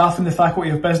teaching staff in the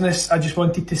Faculty of Business, I just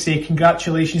wanted to say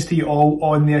congratulations to you all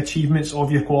on the achievements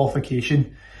of your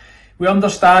qualification. We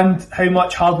understand how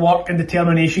much hard work and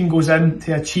determination goes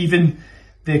into achieving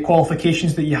the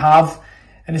qualifications that you have,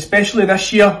 and especially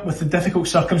this year with the difficult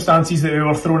circumstances that we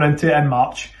were thrown into in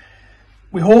March.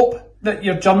 We hope that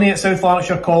your journey at South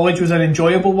Lanarkshire College was an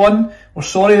enjoyable one. We're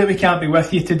sorry that we can't be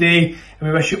with you today, and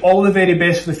we wish you all the very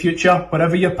best for the future,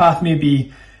 wherever your path may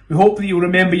be. We hope that you'll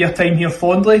remember your time here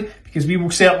fondly, because we will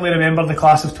certainly remember the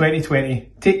class of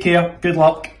 2020. Take care, good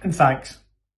luck, and thanks.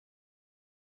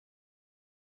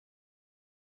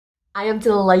 I am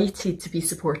delighted to be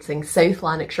supporting South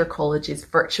Lanarkshire College's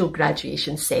virtual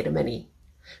graduation ceremony,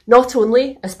 not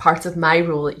only as part of my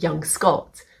role at Young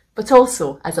Scot, but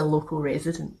also as a local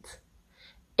resident.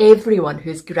 Everyone who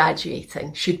is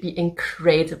graduating should be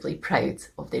incredibly proud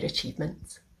of their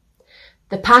achievements.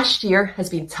 The past year has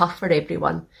been tough for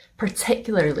everyone,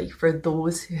 particularly for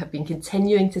those who have been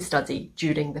continuing to study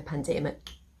during the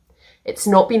pandemic. It's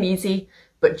not been easy,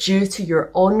 but due to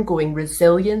your ongoing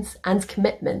resilience and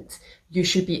commitment, you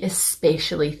should be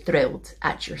especially thrilled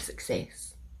at your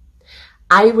success.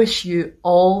 I wish you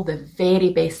all the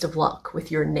very best of luck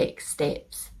with your next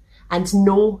steps, and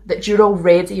know that you're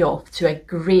already off to a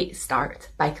great start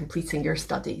by completing your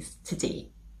studies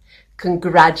today.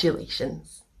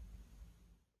 Congratulations.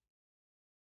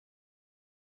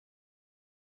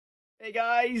 Hey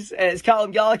guys, it's Callum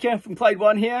Gallagher from Clyde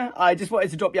One here. I just wanted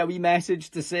to drop you a wee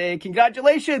message to say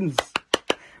congratulations!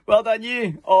 Well done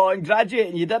you on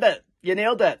graduating, you did it, you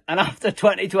nailed it. And after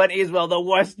 2020 as well, the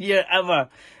worst year ever,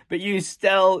 but you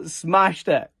still smashed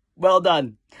it. Well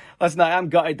done. Listen, I am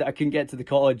gutted that I couldn't get to the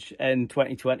college in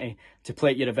 2020 to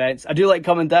play at your events. I do like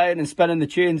coming down and spinning the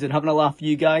tunes and having a laugh with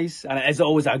you guys, and it is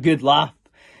always a good laugh.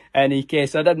 In any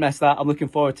case, I did miss that. I'm looking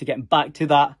forward to getting back to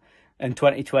that in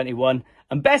 2021.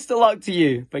 And best of luck to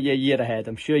you for your year ahead.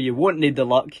 I'm sure you won't need the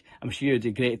luck. I'm sure you'll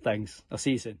do great things. I'll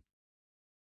see you soon.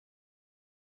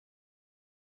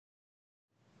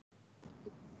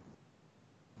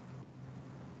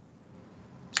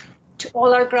 To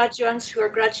all our graduates who are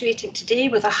graduating today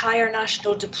with a higher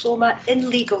national diploma in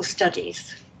legal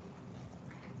studies.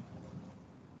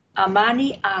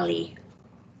 Amani Ali,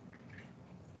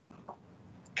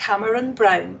 Cameron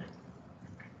Brown,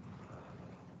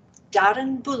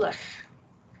 Darren Bullock,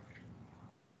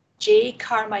 Jay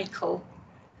Carmichael,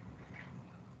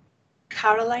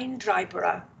 Caroline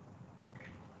Dryborough,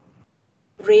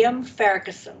 Graham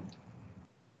Ferguson,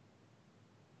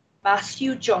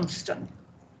 Matthew Johnston,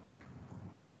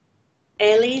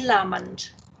 Ellie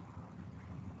Lamond,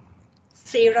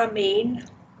 Sarah Main,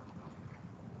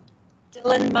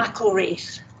 Dylan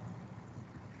McElraith,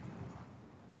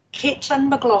 Caitlin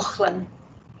McLaughlin,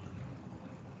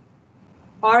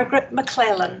 Margaret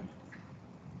McClellan,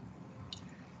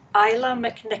 Isla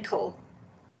McNichol,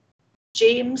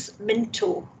 James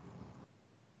Minto,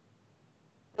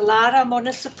 Lara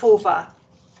Monisipova,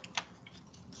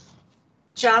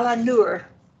 Jala Noor,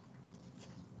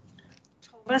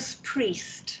 Thomas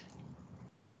Priest,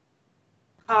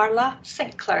 Carla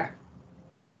Sinclair,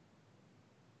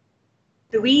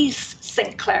 Louise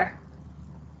Sinclair,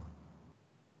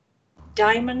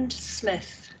 Diamond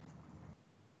Smith,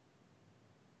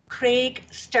 Craig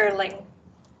Sterling,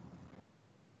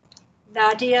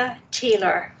 Nadia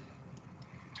Taylor,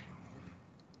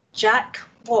 Jack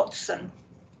Watson.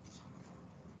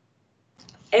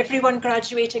 Everyone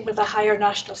graduating with a higher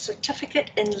national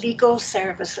certificate in legal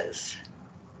services.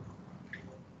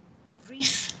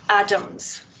 Reese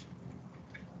Adams,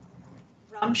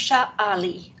 Ramsha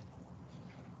Ali,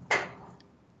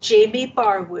 Jamie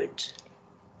Barwood,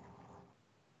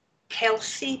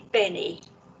 Kelsey Benny,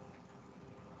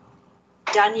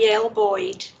 Danielle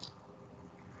Boyd,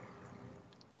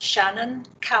 Shannon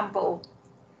Campbell,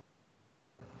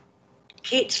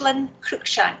 Caitlin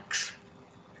Cruikshanks,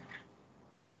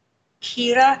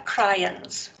 Kira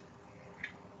Cryans,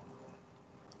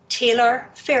 Taylor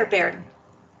Fairbairn,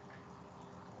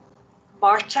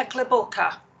 Marta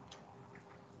Glaboka,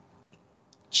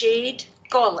 Jade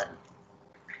Gollin,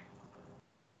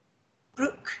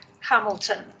 Brooke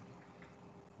Hamilton,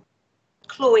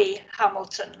 Chloe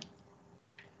Hamilton,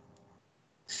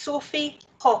 Sophie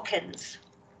Hawkins,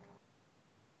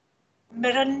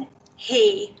 Mirren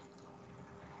Hay,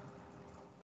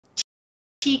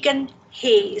 Tegan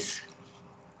Hayes,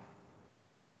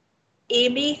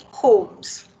 Amy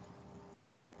Holmes,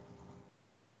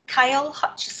 Kyle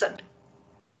Hutchison,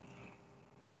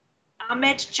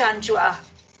 Ahmed Janjua,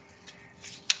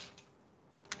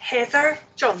 Heather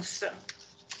Johnson,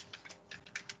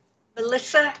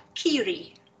 Melissa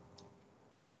Keary,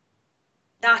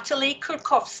 Natalie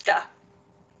Kurkowska,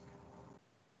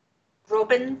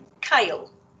 Robin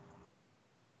Kyle,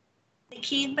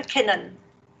 Nikki McKinnon,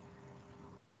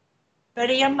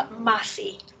 Miriam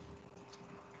Massey,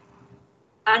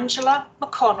 Angela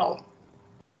McConnell,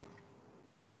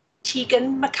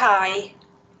 Tegan Mackay,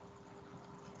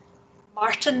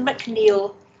 Martin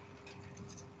McNeil,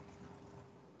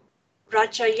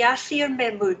 Raja Yasir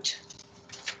Mahmood,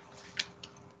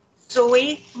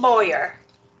 Zoe Moyer,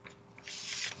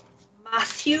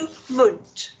 Matthew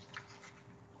Munt,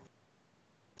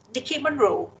 Nikki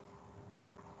Monroe,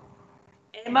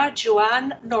 Emma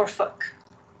Joanne Norfolk,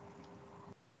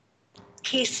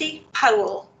 Casey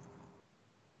Powell,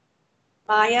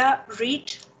 Maya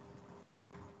Reid,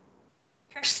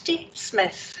 Kirsty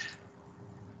Smith,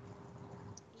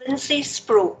 Lindsay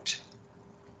Sproat,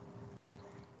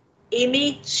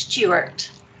 Amy Stewart,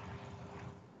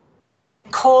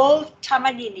 Nicole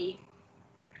Tamanini,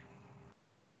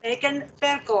 Megan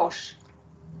Vergosh,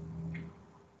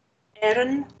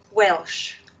 Erin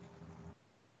Welsh,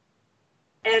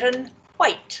 Erin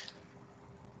White.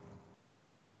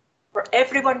 For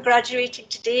everyone graduating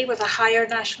today with a higher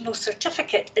national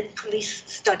certificate in police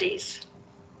studies.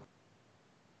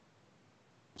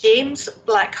 James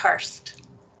Blackhurst,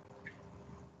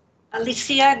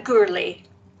 Alicia Gourley,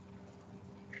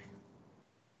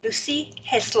 Lucy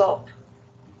Heslop,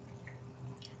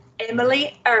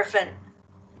 Emily Irvin,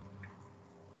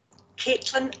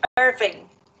 Caitlin Irving,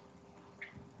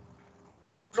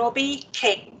 Robbie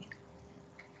King,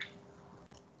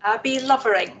 Abby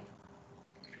Lovering,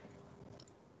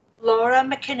 Laura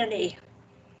McKinney,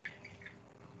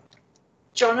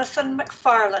 Jonathan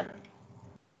McFarlane,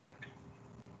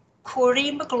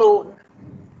 Corey McGlone,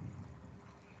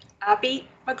 Abby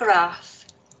McGrath,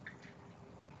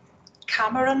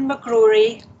 Cameron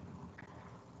McGrory,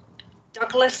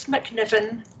 Douglas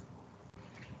McNiven,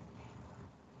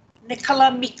 Nicola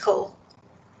Meikle,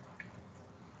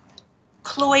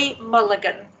 Chloe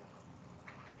Mulligan,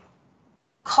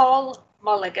 Col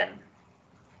Mulligan,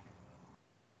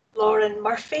 Lauren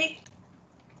Murphy,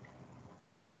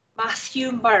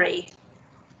 Matthew Murray,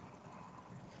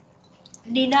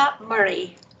 Nina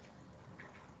Murray,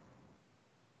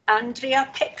 Andrea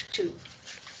Pictou,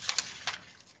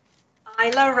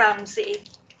 Isla Ramsey,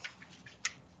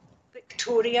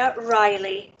 Victoria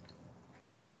Riley,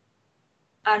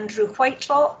 Andrew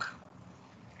Whitelock,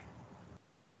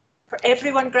 for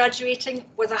everyone graduating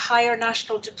with a higher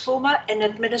national diploma in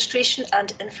Administration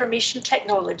and Information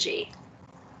Technology,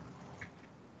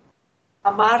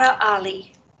 Amara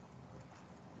Ali,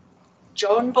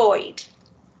 John Boyd,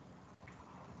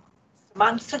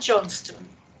 Samantha Johnston,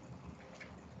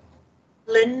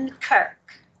 Lynn Kirk,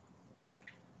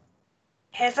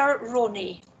 Heather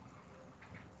Roney,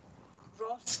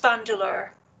 Ross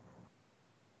Vandeleur,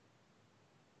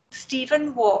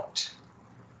 Stephen Watt.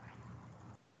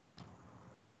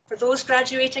 For those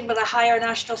graduating with a higher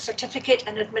national certificate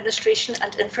in Administration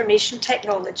and Information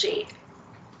Technology,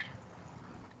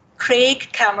 Craig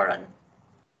Cameron,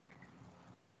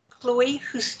 Chloe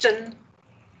Houston,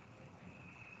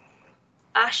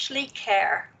 Ashley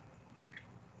Kerr,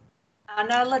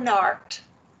 Anna Lennart,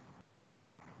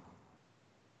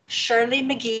 Shirley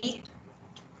McGee,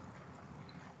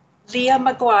 Leah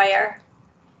Maguire,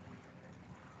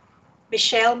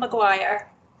 Michelle Maguire,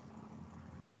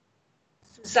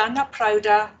 Susanna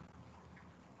Prouda,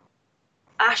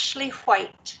 Ashley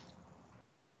White,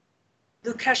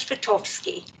 Lukasz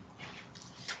Witowski.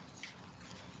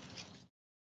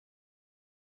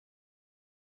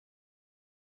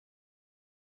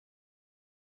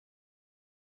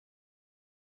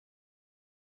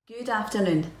 Good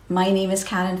afternoon. My name is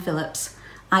Karen Phillips.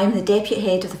 I am the Deputy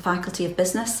Head of the Faculty of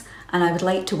Business, and I would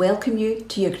like to welcome you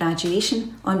to your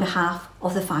graduation on behalf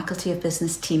of the Faculty of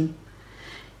Business team.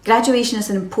 Graduation is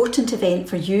an important event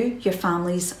for you, your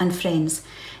families and friends.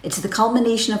 It's the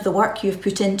culmination of the work you have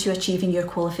put into achieving your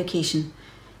qualification.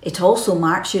 It also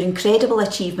marks your incredible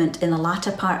achievement in the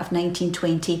latter part of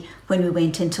 1920 when we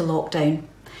went into lockdown.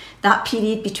 That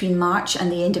period between March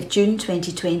and the end of June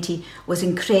 2020 was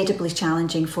incredibly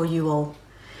challenging for you all.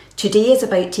 Today is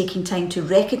about taking time to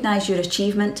recognise your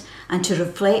achievement and to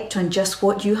reflect on just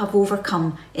what you have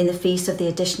overcome in the face of the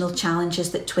additional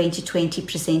challenges that 2020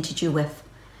 presented you with.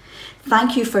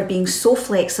 Thank you for being so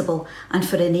flexible and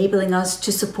for enabling us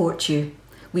to support you.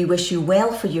 We wish you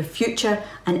well for your future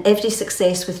and every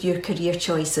success with your career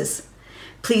choices.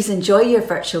 Please enjoy your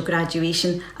virtual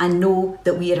graduation and know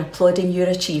that we are applauding your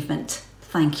achievement.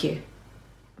 Thank you.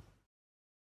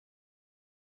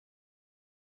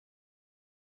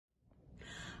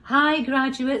 Hi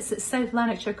graduates at South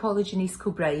Lanarkshire College in East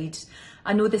Kilbride.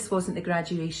 I know this wasn't the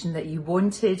graduation that you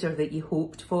wanted or that you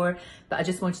hoped for, but I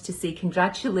just wanted to say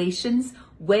congratulations,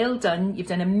 well done, you've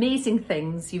done amazing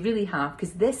things, you really have,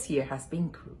 because this year has been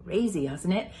crazy,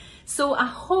 hasn't it? So I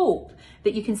hope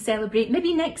that you can celebrate,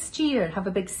 maybe next year, have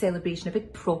a big celebration, a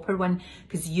big proper one,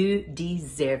 because you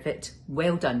deserve it.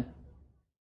 Well done.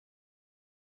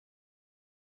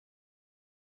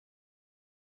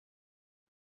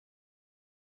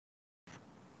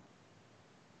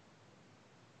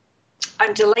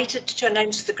 I'm delighted to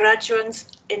announce the graduates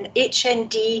in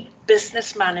HND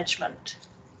Business Management.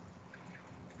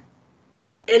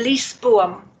 Elise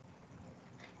Boehm,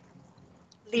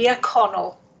 Leah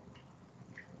Connell,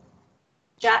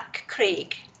 Jack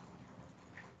Craig,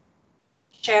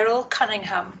 Cheryl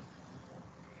Cunningham,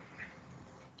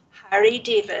 Harry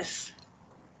Davis,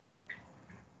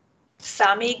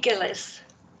 Sammy Gillis,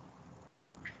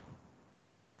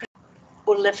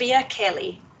 Olivia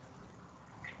Kelly,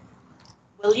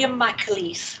 William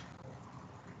McAleese,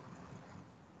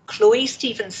 Chloe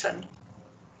Stevenson,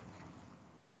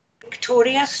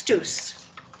 Victoria Stoos.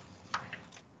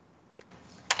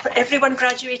 For everyone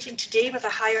graduating today with a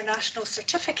higher national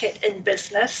certificate in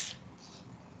business,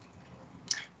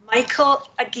 Michael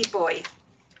Agiboy,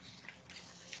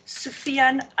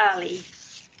 Sufyan Ali,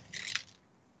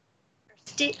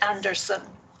 Kirsty Anderson,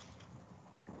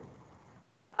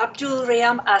 Abdul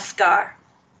Rayam Asghar,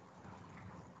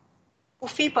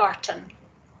 Kofi Barton,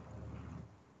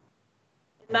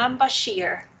 Imam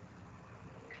Bashir,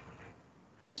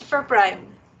 Christopher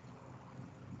Brown,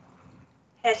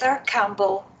 Heather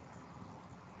Campbell,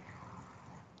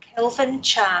 Kelvin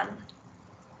Chan,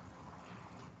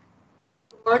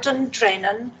 Gordon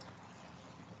Drennan,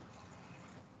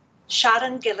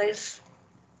 Sharon Gillis,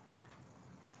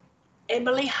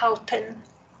 Emily Halpin,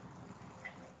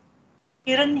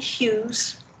 Kieran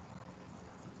Hughes,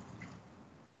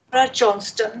 Sarah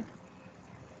Johnston,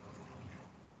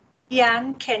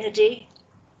 Deanne Kennedy,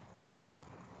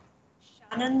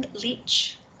 Shannon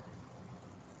Leach,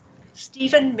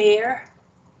 Stephen Mayer,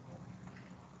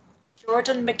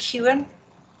 Jordan McEwen,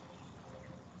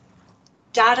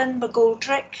 Darren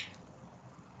McGoldrick,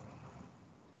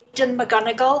 Aidan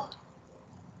McGonigal,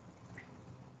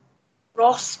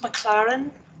 Ross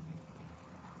McLaren,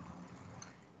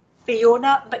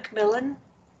 Fiona McMillan,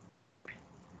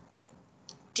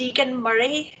 Deegan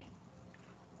Murray,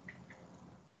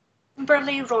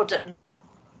 Kimberly Rodden,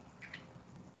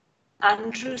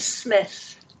 Andrew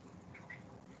Smith,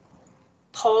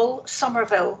 Paul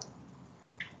Somerville,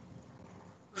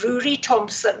 Rory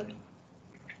Thompson,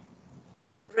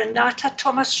 Renata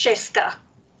Tomaszewska,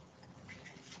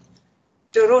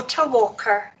 Dorota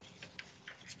Walker.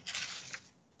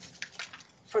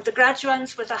 For the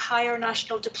graduates with a higher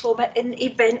national diploma in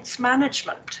events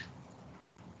management,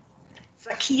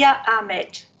 Zakia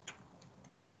Ahmed,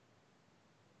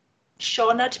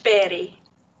 Shaunad Berry,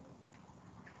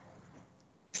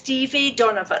 Stevie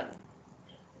Donovan,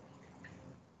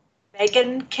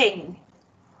 Megan King,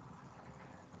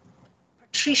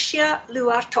 Patricia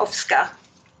Luartowska,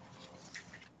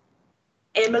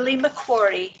 Emily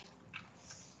McQuarrie,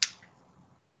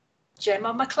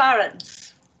 Gemma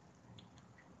McLarens,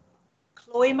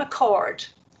 Chloe McCord,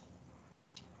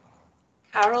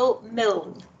 Carol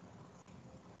Milne,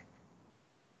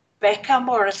 Becca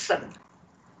Morrison,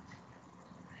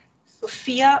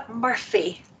 Sophia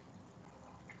Murphy,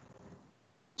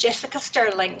 Jessica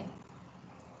Sterling.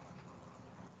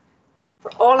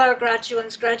 For all our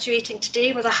graduates graduating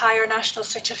today with a higher national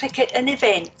certificate in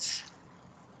events,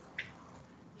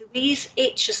 Louise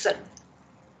Aitchison,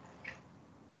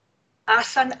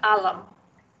 Asan Alam,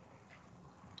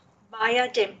 Maya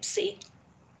Dempsey,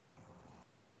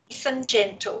 Ethan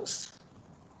Gentles,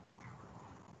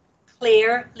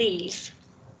 Claire Lees.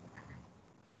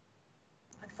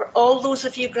 And for all those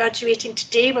of you graduating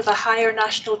today with a higher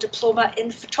national diploma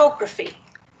in photography,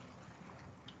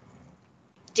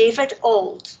 David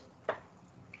Auld,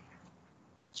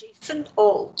 Jason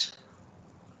Auld,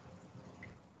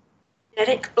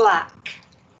 Derek Black,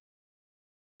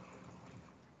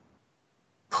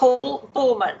 Cole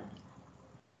Bowman,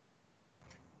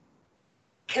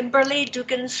 Kimberly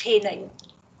Dugans-Haining,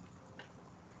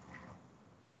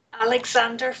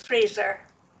 Alexander Fraser,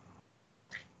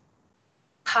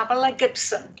 Pamela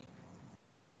Gibson,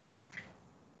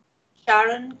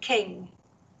 Sharon King,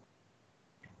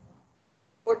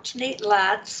 Courtney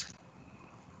Lads,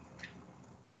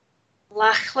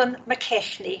 Lachlan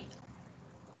McKechnie,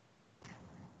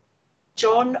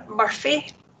 John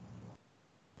Murphy,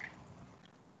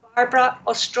 Barbara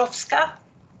Ostrowska,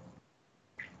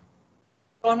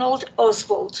 Ronald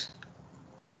Oswald.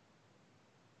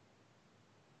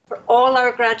 For all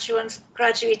our graduates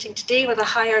graduating today with a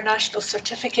higher national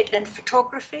certificate in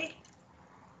photography,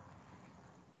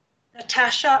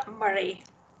 Natasha Murray,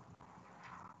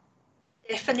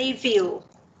 Stephanie Veal,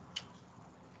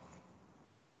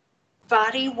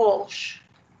 Vary Walsh.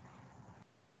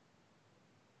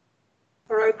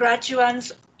 For our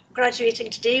graduates graduating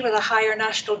today with a higher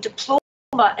national diploma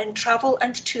in travel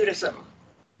and tourism,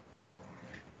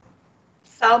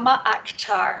 Salma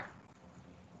Akhtar,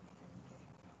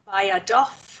 Maya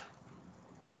Duff,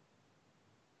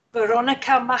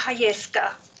 Veronica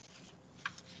Mahayeska,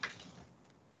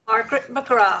 Margaret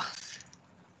McGrath,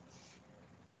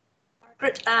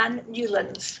 Margaret Ann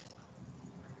Newlands,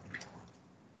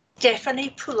 Stephanie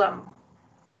Pullum.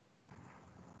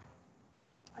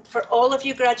 And for all of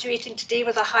you graduating today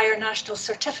with a higher national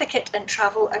certificate in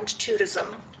travel and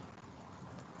tourism,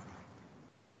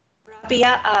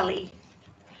 Rabia Ali,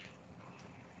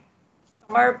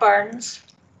 Summer Burns,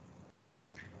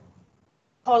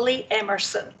 Holly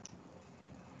Emerson,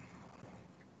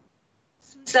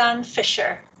 Suzanne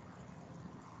Fisher,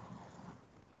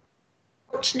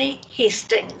 Courtney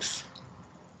Hastings,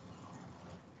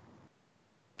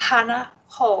 Hannah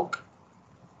Hogg,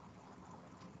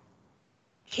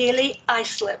 Hayley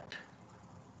Islip,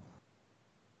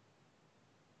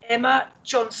 Emma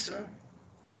Johnson,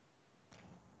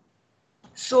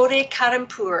 Zoe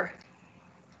Karampur,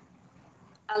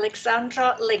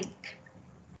 Alexandra Link,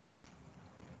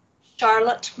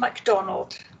 Charlotte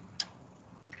MacDonald,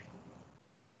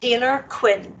 Taylor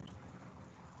Quinn,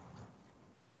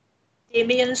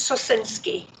 Damian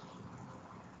Sosinski,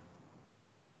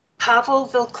 Pavel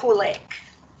Vilkolek,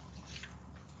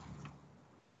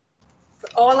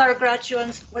 all our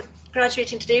graduates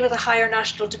graduating today with a higher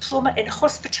national diploma in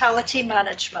hospitality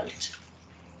management.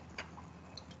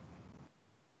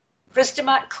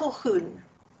 Risdamat Colquhoun,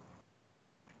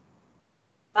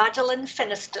 Madeline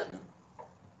Finiston,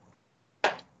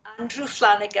 Andrew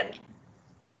Flanagan.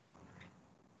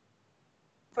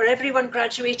 For everyone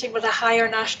graduating with a higher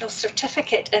national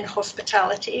certificate in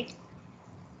hospitality,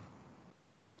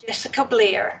 Jessica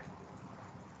Blair,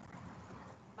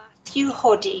 Matthew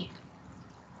Hoddy,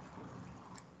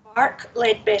 Mark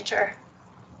Ledbetter.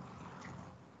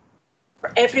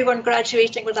 For everyone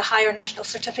graduating with a higher national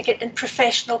certificate in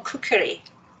professional cookery,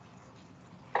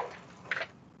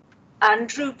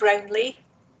 Andrew Brownlee,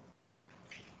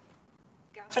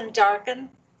 Gavin Dargan,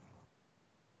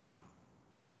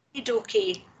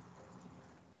 Hidoki,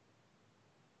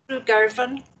 Drew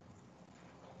Gervin,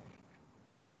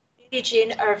 Mary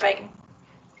Jane Irving,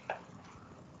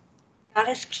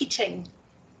 Gareth Keating,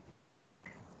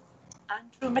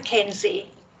 Andrew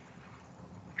Mackenzie.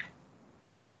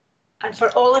 And for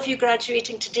all of you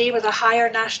graduating today with a higher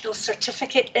national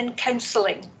certificate in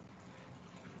counselling,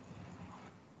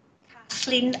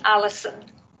 Kathleen Allison,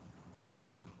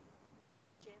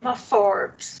 Gemma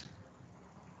Forbes,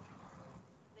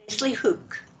 Leslie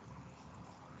Hook,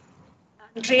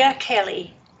 Andrea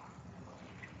Kelly,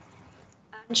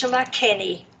 Angela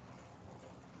Kenny,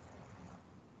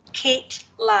 Kate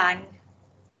Lang,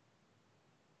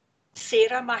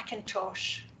 Sarah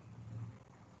McIntosh,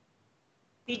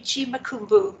 Viji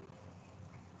Makumbu,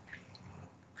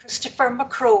 Christopher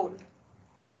McCrone,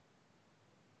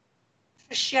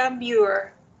 Tricia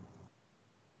Muir,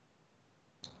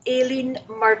 Aileen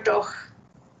Murdoch,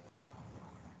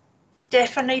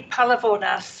 Stephanie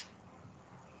Palavonas,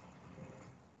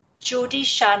 Jodie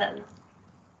Shannon,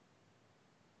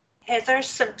 Heather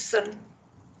Simpson,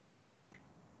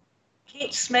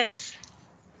 Kate Smith,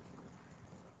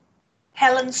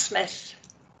 Helen Smith,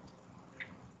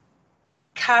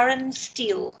 Karen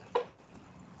Steele,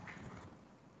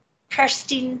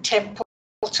 Kirstine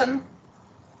Templeton,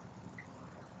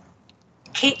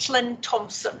 Caitlin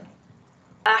Thompson,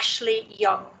 Ashley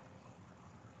Young.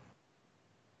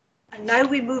 And now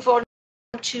we move on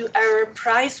to our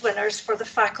prize winners for the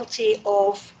Faculty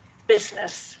of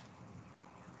Business.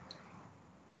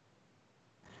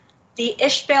 The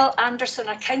Ishbel Anderson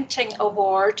Accounting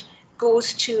Award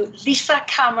goes to Lisa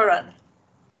Cameron.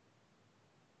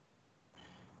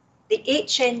 The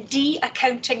HND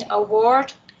Accounting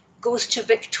Award goes to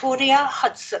Victoria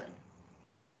Hudson.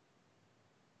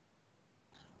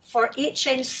 For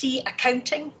HNC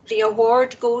Accounting, the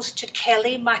award goes to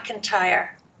Kelly McIntyre.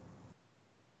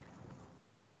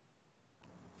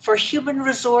 For Human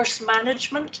Resource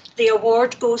Management, the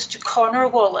award goes to Connor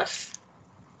Wallace.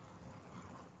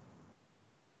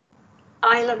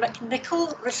 Isla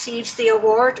McNichol receives the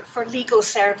award for Legal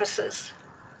Services.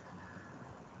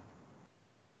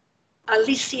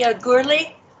 Alicia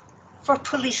Gourley for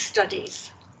Police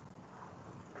Studies.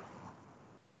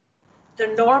 The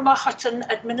Norma Hutton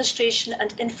Administration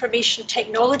and Information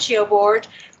Technology Award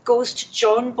goes to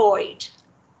John Boyd.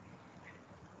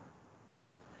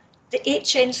 The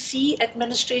HNC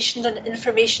Administration and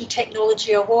Information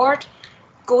Technology Award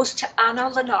goes to Anna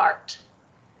Lennart.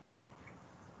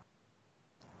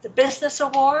 The Business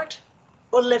Award,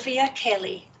 Olivia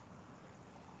Kelly.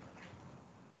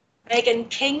 Megan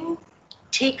King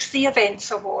takes the Events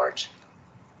Award.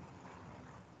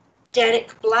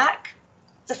 Derek Black,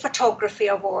 the Photography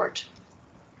Award.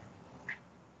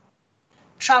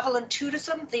 Travel and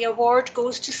Tourism, the award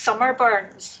goes to Summer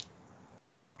Burns.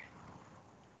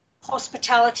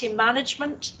 Hospitality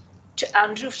Management to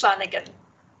Andrew Flanagan.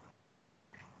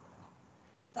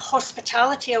 The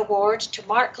Hospitality Award to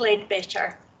Mark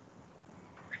Ledbetter.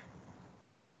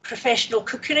 Professional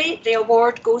Cookery, the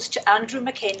award goes to Andrew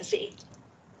Mackenzie.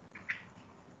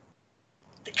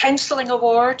 The Counselling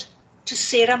Award to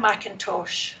Sarah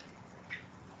McIntosh.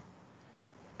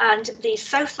 And the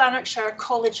South Lanarkshire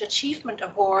College Achievement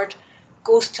Award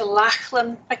goes to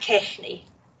Lachlan McKechnie.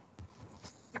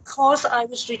 Because I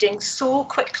was reading so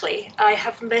quickly, I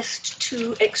have missed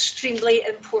two extremely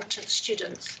important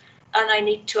students, and I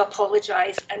need to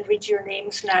apologise and read your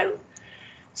names now.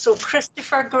 So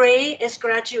Christopher Gray is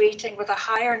graduating with a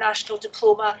higher national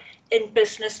diploma in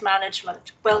business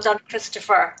management. Well done,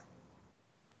 Christopher.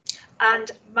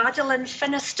 And Madeline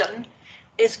Finiston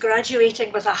is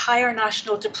graduating with a higher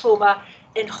national diploma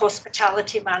in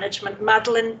hospitality management.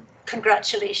 Madeline,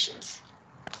 congratulations.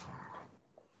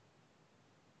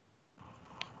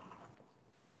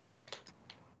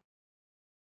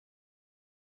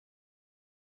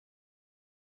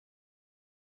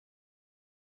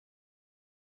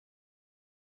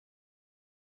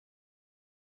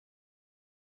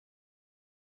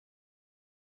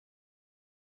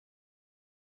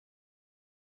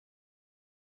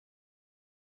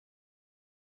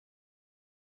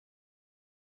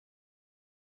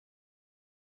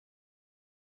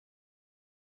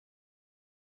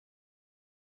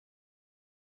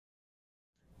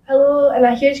 Hello and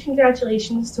a huge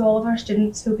congratulations to all of our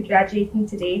students who will be graduating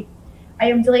today. I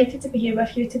am delighted to be here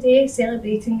with you today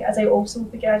celebrating as I also will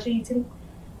be graduating.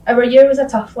 Our year was a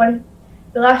tough one.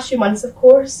 The last few months, of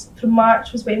course, from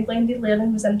March was when blended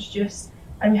learning was introduced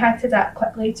and we had to adapt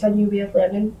quickly to a new way of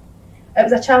learning. It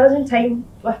was a challenging time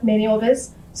with many of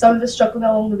us, some of us struggling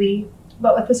along the way,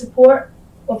 but with the support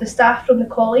of the staff from the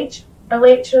college, our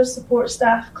lecturers, support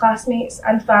staff, classmates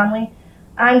and family,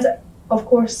 and of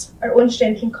course our own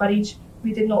strength and courage,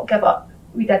 we did not give up,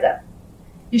 we did it.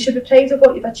 You should be proud of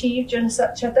what you've achieved during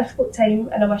such a difficult time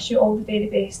and I wish you all the very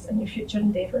best in your future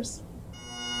endeavours.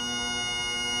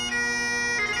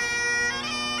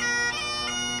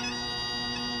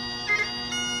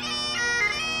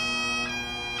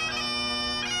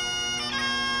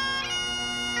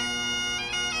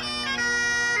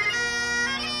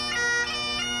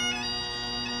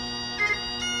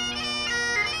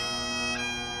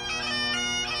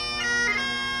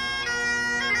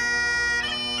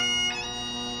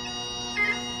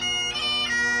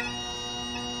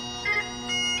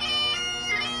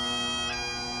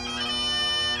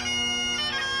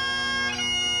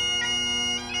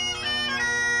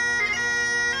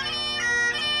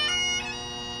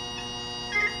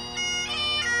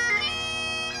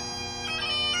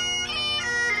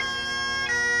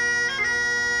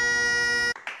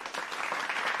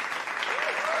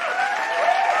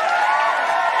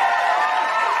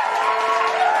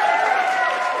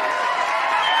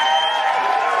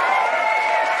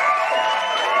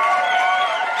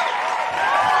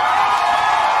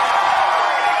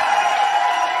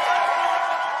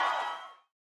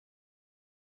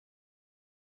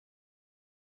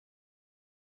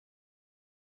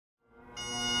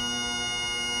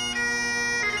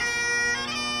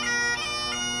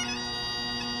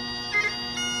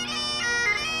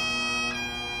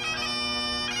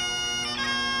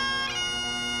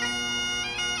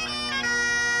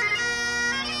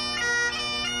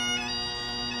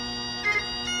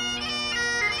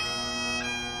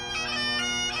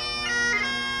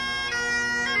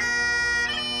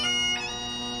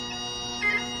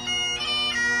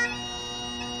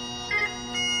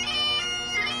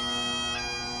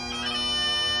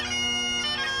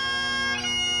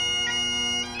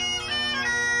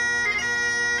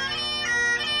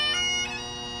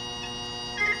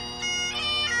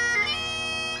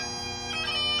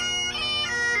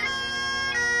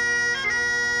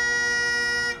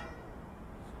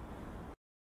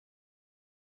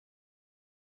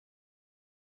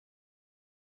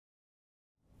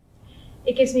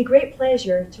 It gives me great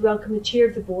pleasure to welcome the Chair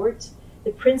of the Board,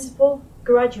 the Principal,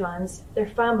 graduands, their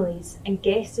families and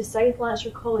guests to South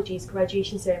Lanarkshire College's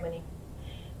graduation ceremony.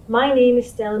 My name is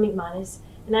Stella McManus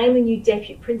and I am the new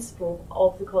Deputy Principal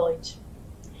of the College.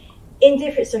 In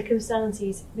different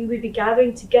circumstances, we would be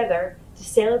gathering together to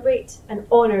celebrate and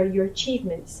honour your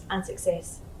achievements and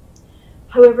success.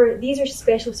 However, these are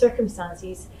special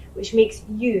circumstances which makes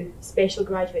you special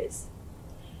graduates.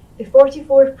 The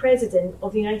 44th President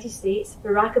of the United States,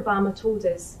 Barack Obama, told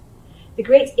us, "The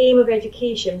great aim of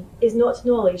education is not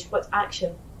knowledge but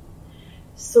action."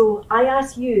 So I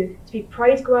ask you to be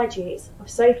proud graduates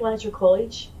of South Lanarkshire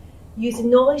College, use the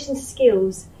knowledge and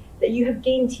skills that you have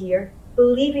gained here,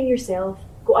 believe in yourself,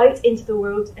 go out into the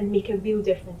world and make a real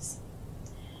difference.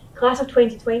 Class of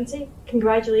 2020,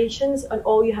 congratulations on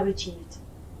all you have achieved.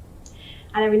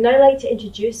 And I would now like to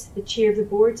introduce the Chair of the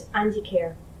Board, Andy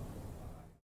Kerr.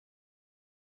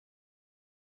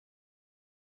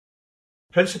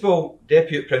 Principal,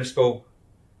 Deputy Principal,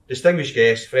 distinguished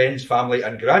guests, friends, family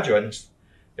and graduands,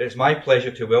 it is my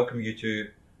pleasure to welcome you to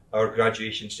our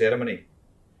graduation ceremony.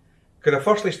 Could I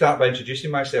firstly start by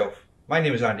introducing myself? My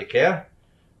name is Andy Kerr.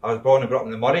 I was born and brought up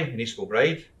in the Murray in East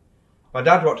Kilbride. My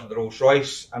dad worked at the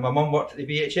Rolls-Royce and my mum worked at the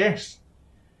BHS.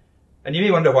 And you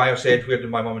may wonder why I said, where did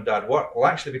my mum and dad work? Well,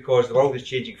 actually because the world is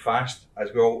changing fast,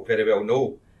 as we all very well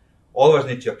know. All of us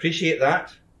need to appreciate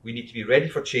that. We need to be ready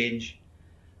for change.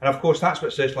 And of course, that's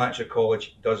what South Lanarkshire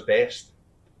College does best.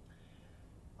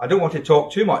 I don't want to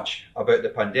talk too much about the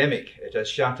pandemic. It has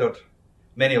shattered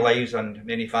many lives and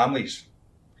many families.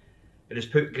 It has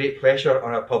put great pressure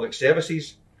on our public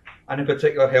services, and in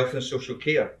particular health and social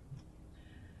care.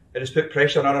 It has put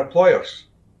pressure on our employers,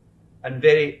 and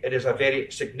it is a very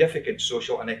significant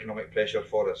social and economic pressure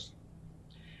for us.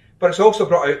 But it's also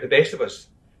brought out the best of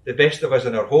us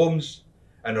in our homes,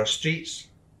 in our streets,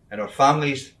 in our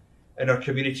families, in our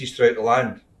communities throughout the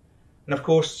land. And of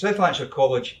course, South Lanarkshire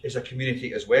College is a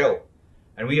community as well,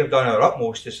 and we have done our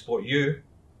utmost to support you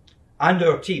and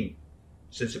our team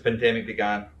since the pandemic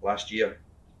began last year.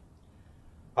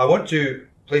 I want to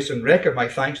place on record my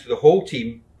thanks to the whole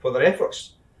team for their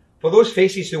efforts, For those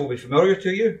faces who will be familiar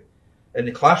to you in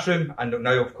the classroom and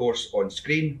now of course on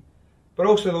screen, but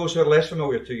also those who are less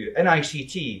familiar to you in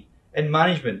ICT, in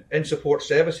management, in support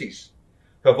services,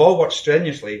 who have all worked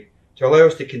strenuously to allow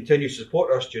us to continue to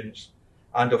support our students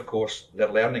and of course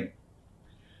their learning.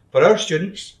 For our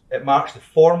students, it marks the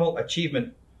formal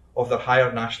achievement of their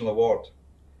higher national award.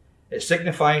 It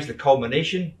signifies the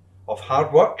culmination of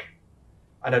hard work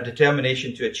and a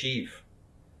determination to achieve.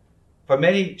 For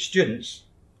many students,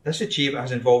 this achievement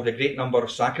has involved a great number of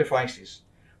sacrifices,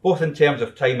 both in terms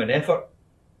of time and effort,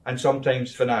 and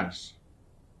sometimes finance.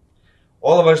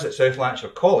 All of us at South Lanarkshire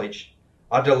College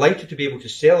are delighted to be able to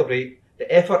celebrate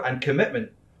the effort and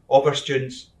commitment of our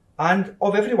students and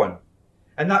of everyone.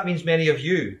 And that means many of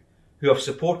you who have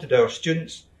supported our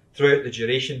students throughout the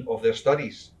duration of their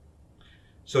studies.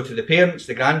 So to the parents,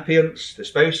 the grandparents, the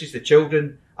spouses, the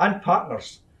children and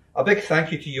partners, a big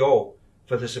thank you to you all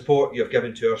for the support you have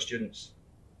given to our students.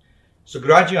 So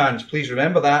graduands, please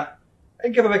remember that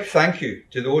and give a big thank you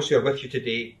to those who are with you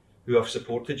today who have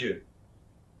supported you.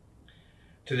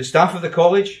 To the staff of the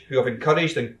college who have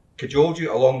encouraged and cajoled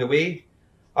you along the way,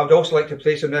 I would also like to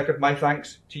place on record my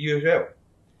thanks to you as well.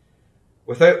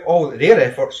 Without all their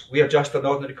efforts, we are just an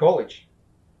ordinary college,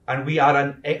 and we are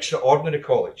an extraordinary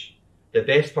college, the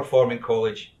best performing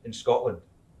college in Scotland.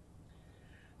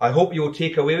 I hope you will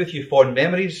take away with you fond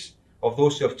memories of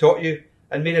those who have taught you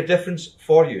and made a difference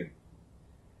for you.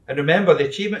 And remember, the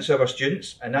achievements of our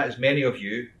students, and that is many of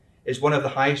you, is one of the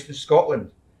highest in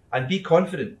Scotland. And be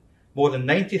confident, more than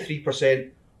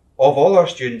 93% of all our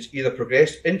students either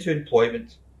progress into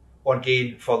employment or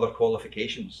gain further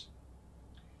qualifications.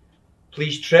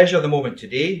 Please treasure the moment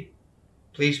today.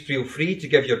 Please feel free to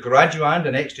give your graduand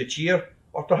an extra cheer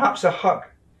or perhaps a hug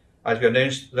as we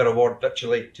announce their award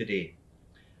virtually today.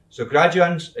 So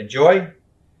graduands, enjoy.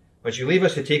 As you leave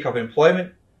us to take up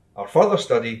employment or further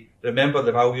study, remember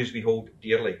the values we hold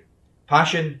dearly.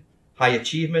 Passion, high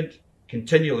achievement,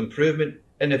 continual improvement,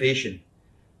 innovation.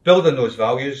 Build on those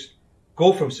values.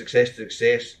 Go from success to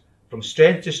success, from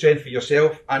strength to strength for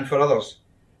yourself and for others.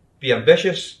 Be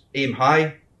ambitious, aim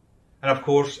high, and of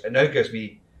course, it now gives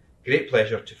me great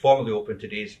pleasure to formally open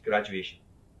today's graduation.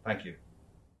 Thank you.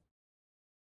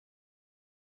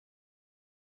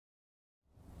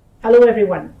 Hello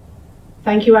everyone.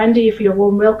 Thank you, Andy, for your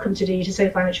warm welcome today to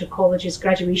South Lanarkshire College's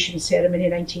graduation ceremony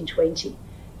in 1920,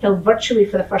 held virtually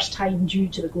for the first time due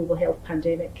to the global health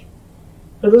pandemic.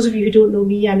 For those of you who don't know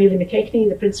me, I'm Ailey McKechnie,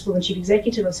 the Principal and Chief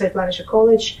Executive of South Lanarkshire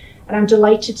College, and I'm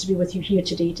delighted to be with you here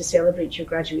today to celebrate your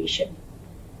graduation.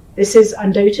 This is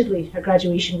undoubtedly a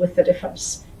graduation with a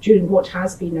difference during what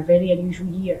has been a very unusual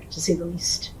year, to say the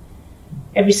least.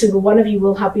 Every single one of you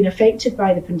will have been affected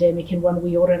by the pandemic in one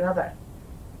way or another.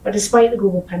 But despite the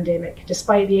global pandemic,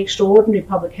 despite the extraordinary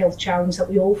public health challenge that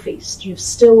we all faced, you've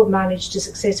still managed to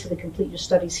successfully complete your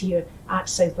studies here at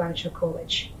South Lanarkshire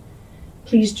College.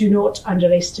 Please do not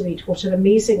underestimate what an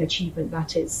amazing achievement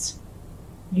that is.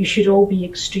 You should all be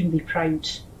extremely proud.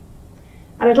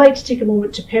 And I'd like to take a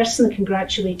moment to personally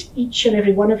congratulate each and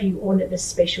every one of you on this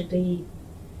special day.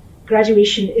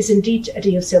 Graduation is indeed a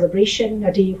day of celebration,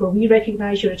 a day where we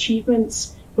recognise your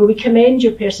achievements, where we commend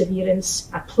your perseverance,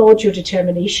 applaud your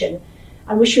determination,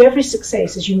 and wish you every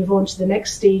success as you move on to the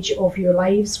next stage of your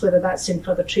lives, whether that's in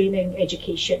further training,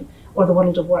 education, or the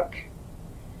world of work.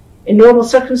 In normal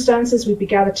circumstances, we'd be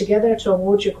gathered together to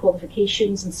award your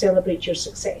qualifications and celebrate your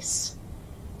success.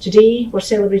 Today, we're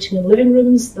celebrating in living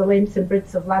rooms, the length and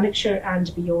breadth of Lanarkshire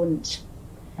and beyond.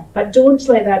 But don't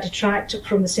let that detract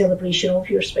from the celebration of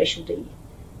your special day.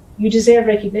 You deserve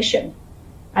recognition.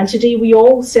 And today we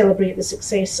all celebrate the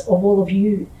success of all of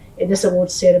you in this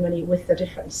awards ceremony with a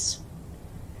difference.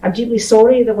 I'm deeply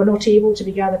sorry that we're not able to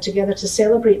be gathered together to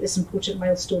celebrate this important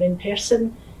milestone in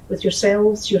person with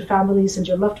yourselves, your families and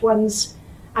your loved ones.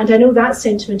 And I know that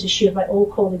sentiment is shared by all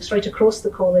colleagues right across the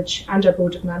college and our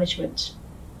board of management.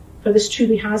 For this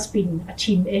truly has been a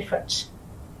team effort.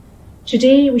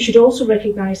 Today we should also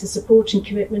recognise the support and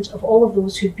commitment of all of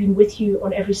those who've been with you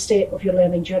on every step of your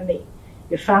learning journey.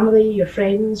 Your family, your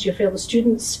friends, your fellow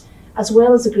students, as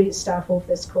well as the great staff of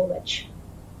this college.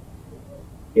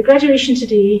 Your graduation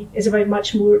today is about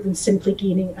much more than simply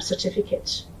gaining a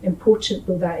certificate, important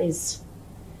though that is.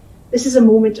 This is a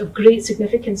moment of great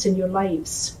significance in your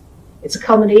lives. It's a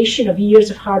culmination of years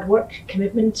of hard work,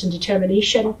 commitment and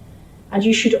determination, and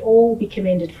you should all be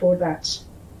commended for that.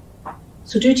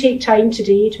 So do take time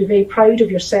today to be very proud of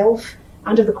yourself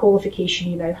and of the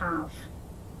qualification you now have.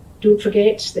 Don't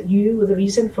forget that you were the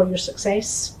reason for your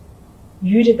success.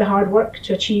 You did the hard work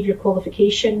to achieve your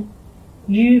qualification.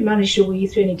 You managed your way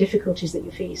through any difficulties that you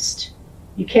faced.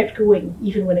 You kept going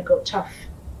even when it got tough.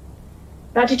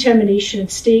 That determination and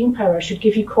staying power should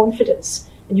give you confidence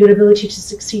in your ability to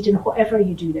succeed in whatever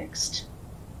you do next.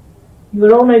 You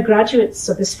are all now graduates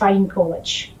of this fine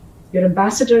college. You're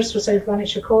ambassadors for South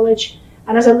Lanarkshire College,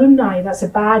 and as alumni, that's a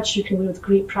badge you can wear with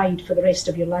great pride for the rest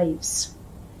of your lives.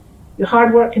 Your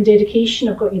hard work and dedication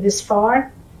have got you this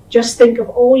far. Just think of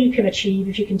all you can achieve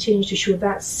if you continue to show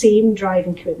that same drive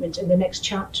and commitment in the next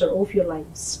chapter of your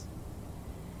lives.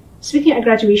 Speaking at a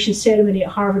graduation ceremony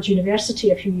at Harvard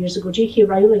University a few years ago, J.K.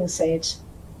 Rowling said,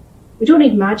 "We don't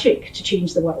need magic to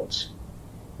change the world.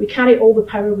 We carry all the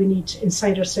power we need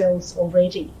inside ourselves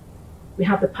already. We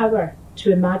have the power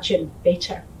to imagine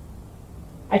better."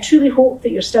 I truly hope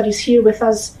that your studies here with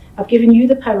us have given you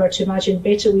the power to imagine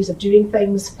better ways of doing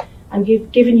things and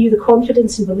given you the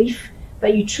confidence and belief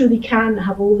that you truly can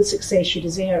have all the success you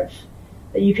deserve,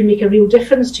 that you can make a real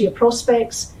difference to your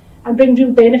prospects and bring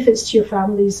real benefits to your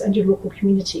families and your local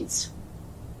communities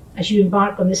as you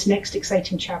embark on this next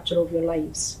exciting chapter of your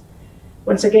lives.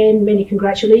 Once again, many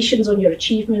congratulations on your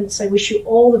achievements. I wish you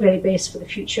all the very best for the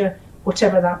future,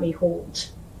 whatever that may hold.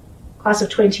 Class of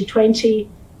 2020,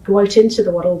 go out into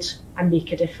the world and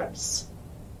make a difference.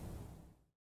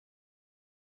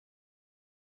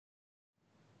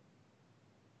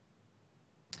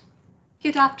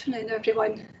 Good afternoon,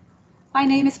 everyone. My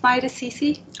name is Myra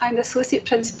Ceci. I'm the Associate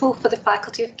Principal for the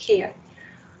Faculty of Care.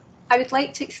 I would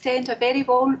like to extend a very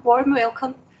warm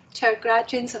welcome to our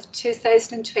graduates of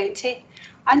 2020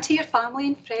 and to your family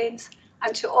and friends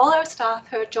and to all our staff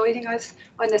who are joining us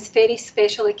on this very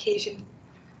special occasion.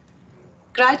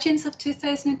 Graduates of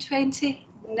 2020,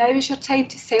 now is your time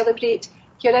to celebrate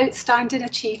your outstanding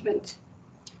achievement.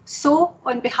 So,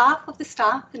 on behalf of the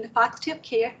staff and the Faculty of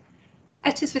Care,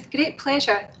 it is with great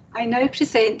pleasure I now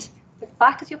present the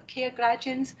Faculty of Care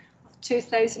graduates of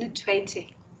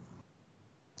 2020.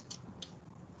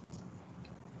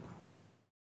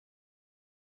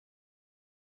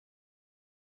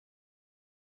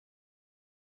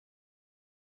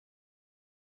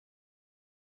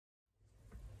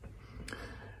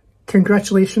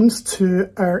 Congratulations to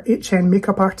our HN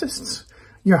makeup artists.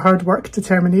 Your hard work,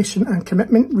 determination and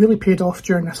commitment really paid off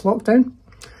during this lockdown.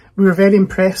 We were very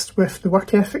impressed with the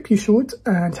work ethic you showed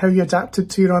and how you adapted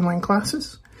to your online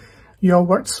classes. You all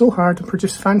worked so hard and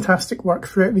produced fantastic work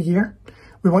throughout the year.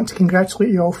 We want to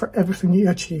congratulate you all for everything you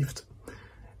achieved.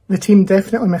 The team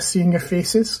definitely missed seeing your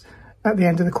faces at the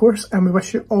end of the course, and we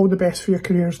wish you all the best for your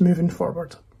careers moving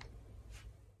forward.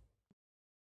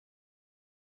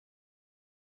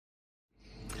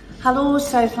 Hello,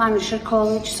 South Lanarkshire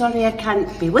College. Sorry I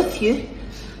can't be with you.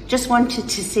 Just wanted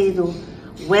to say though,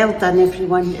 well done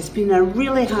everyone. It's been a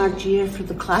really hard year for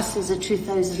the classes of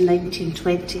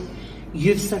 2019-20.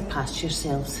 You've surpassed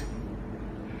yourselves.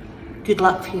 Good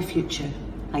luck for your future.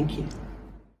 Thank you.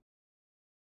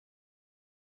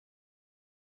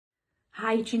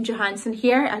 Hi, June Johansson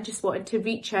here. I just wanted to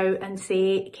reach out and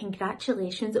say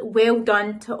congratulations. Well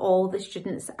done to all the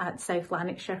students at South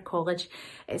Lanarkshire College.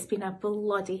 It's been a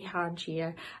bloody hard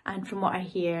year, and from what I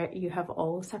hear, you have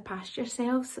all surpassed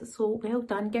yourselves. So well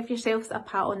done. Give yourselves a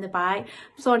pat on the back.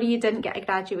 I'm sorry you didn't get a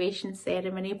graduation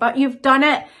ceremony, but you've done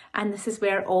it, and this is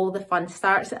where all the fun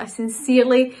starts. I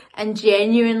sincerely and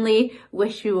genuinely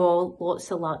wish you all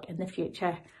lots of luck in the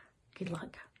future. Good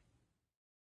luck.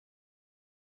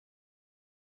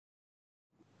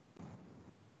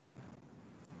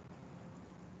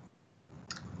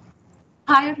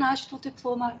 Higher National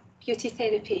Diploma Beauty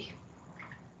Therapy.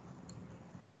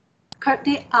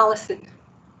 Courtney Allison.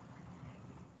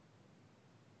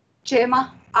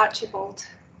 Gemma Archibald.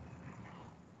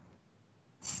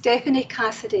 Stephanie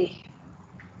Cassidy.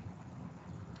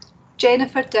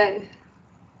 Jennifer Dow.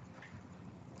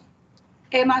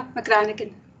 Emma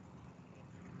McGranagan.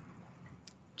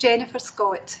 Jennifer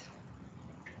Scott.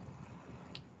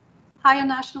 Higher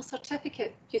National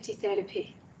Certificate Beauty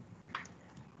Therapy.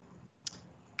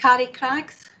 Carrie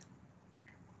Craggs,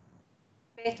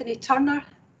 Bethany Turner,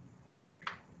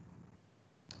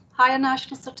 Higher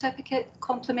National Certificate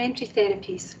Complementary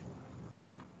Therapies.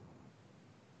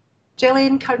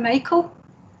 Gillian Carmichael,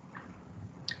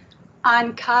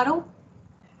 Anne Carroll,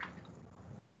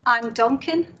 Anne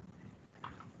Duncan,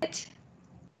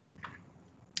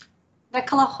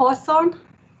 Nicola Hawthorne,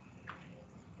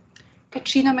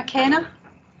 Katrina McKenna,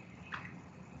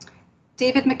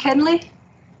 David McKinley,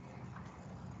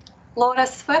 Laura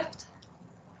Swift,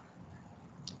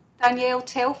 Danielle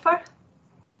Telfer,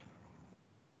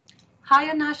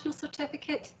 Higher National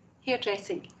Certificate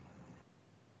Hairdressing.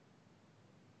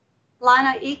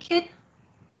 Lana Aiken,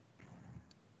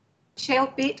 Michelle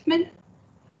Bateman,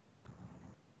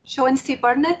 Sean C.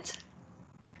 Burnett,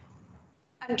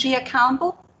 Andrea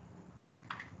Campbell,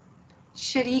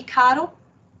 Cherie Carroll,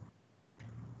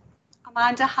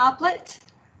 Amanda Hablett,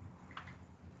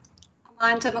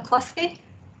 Amanda McCluskey,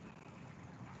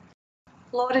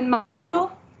 Lauren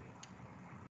Monroe,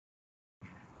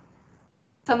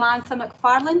 Samantha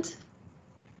McFarland,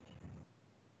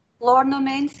 Lorna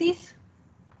Menzies,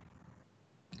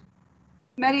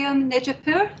 Miriam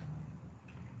Nejapur,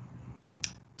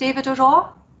 David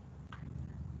O'Raw,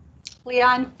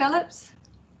 Leanne Phillips,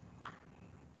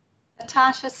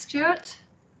 Natasha Stewart,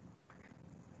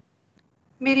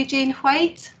 Mary Jane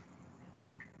White,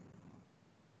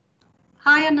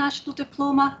 Higher National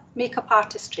Diploma Makeup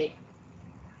Artistry,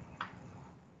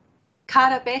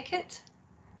 Cara Beckett,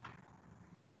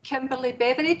 Kimberly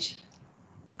Beveridge,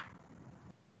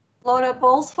 Laura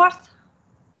Ballsworth,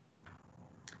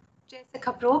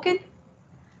 Jessica Brogan,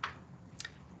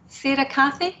 Sarah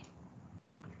Cathy,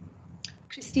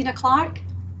 Christina Clark,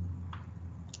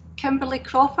 Kimberly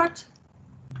Crawford,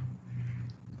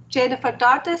 Jennifer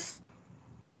Dardis,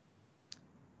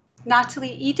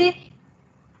 Natalie Eady,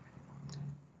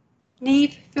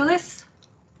 Niamh Phyllis,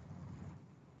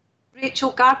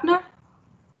 Rachel Gardner,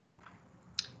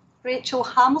 Rachel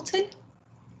Hamilton,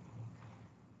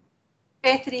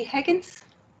 Bethany Higgins,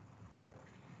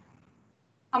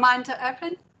 Amanda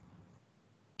Irvin,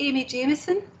 Amy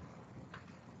Jameson,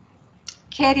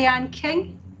 Kerry Ann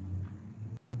King,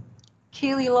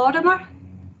 Kaylee Lorimer,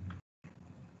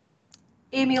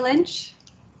 Amy Lynch,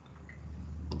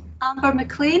 Amber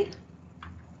McLean,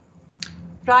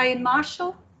 Ryan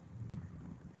Marshall,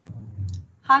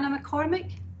 Hannah McCormick,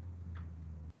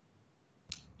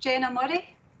 Jenna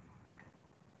Murray,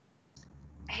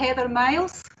 Heather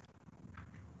Miles,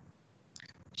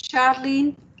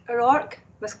 Charlene O'Rourke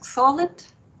McSolland,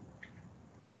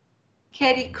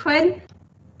 Kerry Quinn,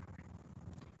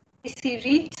 Lucy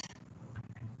Reid,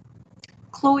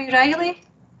 Chloe Riley,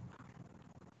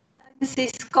 Lindsay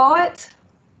Scott,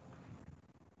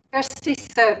 Kirsty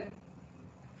Stout,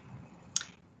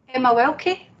 Emma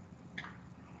Welke,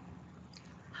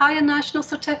 Higher National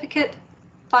Certificate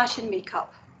Fashion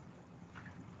Makeup,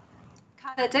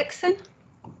 Cara Dixon,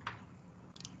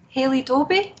 Hayley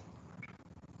Doby,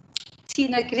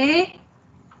 Tina Gray,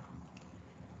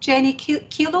 Jenny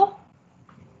Kilo,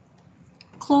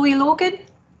 Chloe Logan,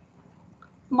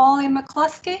 Molly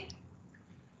McCluskey,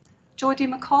 Jodie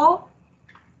McCall,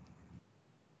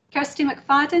 Kirsty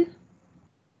McFadden,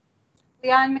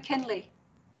 Leanne McKinley,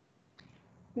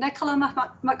 Nicola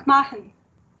McMahon,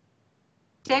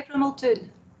 Deborah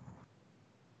Muldoon.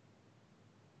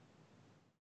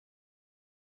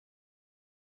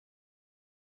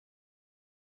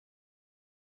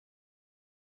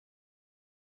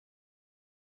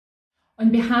 On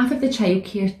behalf of the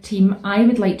childcare team, I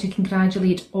would like to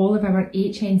congratulate all of our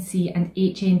HNC and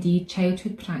HND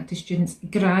childhood practice students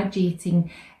graduating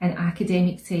in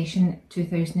academic session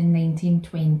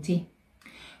 2019-20.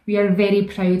 We are very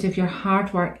proud of your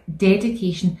hard work,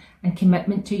 dedication and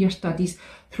commitment to your studies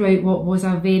throughout what was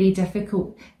a very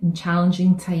difficult and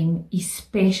challenging time,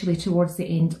 especially towards the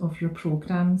end of your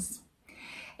programmes.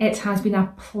 It has been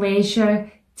a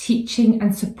pleasure teaching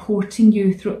and supporting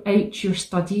you throughout your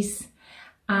studies,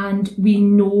 and we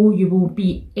know you will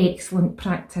be excellent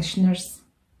practitioners.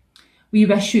 We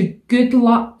wish you good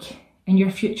luck in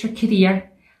your future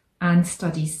career and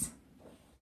studies.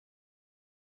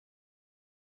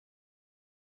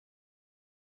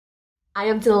 I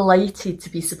am delighted to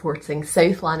be supporting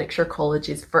South Lanarkshire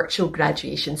College's virtual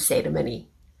graduation ceremony,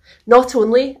 not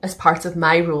only as part of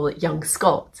my role at Young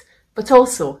Scot, but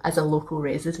also as a local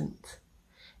resident.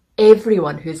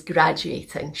 Everyone who is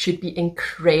graduating should be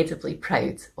incredibly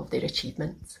proud of their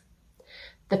achievements.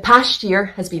 The past year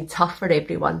has been tough for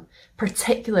everyone,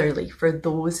 particularly for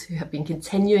those who have been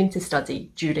continuing to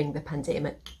study during the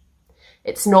pandemic.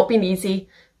 It's not been easy,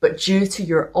 but due to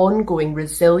your ongoing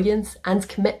resilience and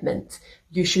commitment,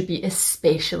 you should be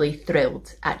especially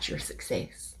thrilled at your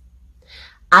success.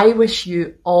 I wish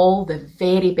you all the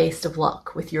very best of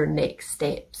luck with your next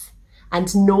steps,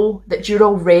 and know that you're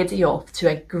already off to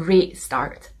a great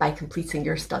start by completing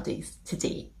your studies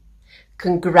today.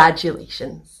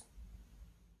 Congratulations.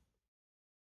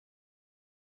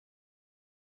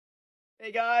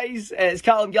 Hey guys, it's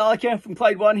Callum Gallagher from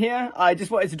Clyde One here. I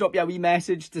just wanted to drop you a wee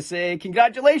message to say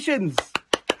congratulations.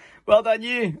 Well done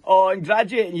you on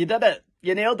graduating, you did it.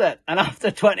 You nailed it. And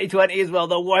after 2020 as well,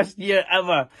 the worst year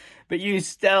ever, but you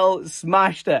still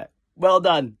smashed it. Well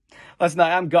done. Listen,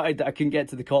 I am gutted that I couldn't get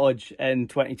to the college in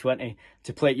 2020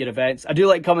 to play at your events. I do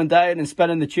like coming down and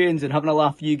spinning the tunes and having a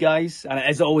laugh with you guys, and it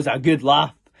is always a good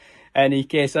laugh. In any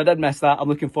case, I did miss that. I'm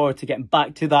looking forward to getting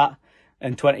back to that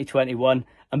in 2021.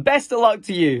 And best of luck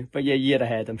to you for your year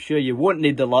ahead. I'm sure you won't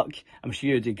need the luck. I'm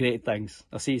sure you'll do great things.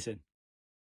 I'll see you soon.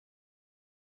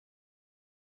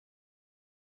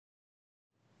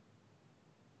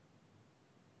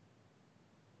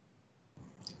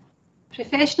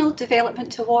 Professional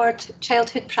Development Award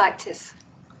Childhood Practice.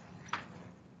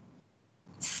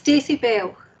 Stacey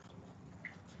Bell,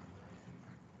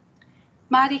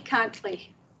 Mary Cantley,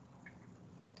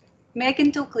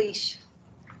 Megan Dalgleish,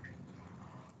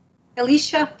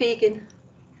 Alicia Fagan,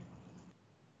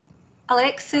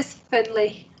 Alexis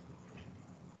Finlay,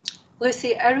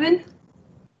 Lucy Irwin,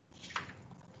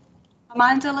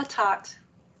 Amanda Latart,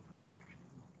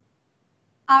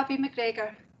 Abby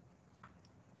McGregor,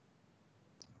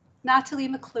 Natalie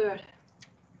McClure,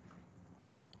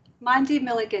 Mandy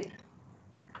Milligan,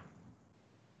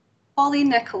 Holly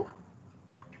Nichol,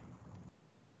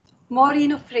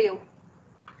 Maureen O'Frail,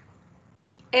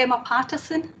 Emma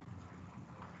Patterson,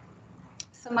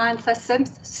 Samantha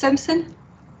Simpson,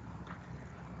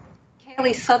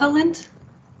 Kelly Sutherland,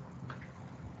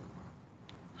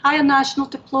 Higher National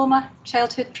Diploma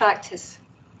Childhood Practice,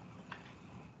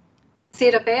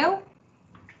 Sarah Bell,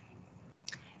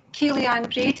 Kaylee-Ann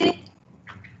Brady,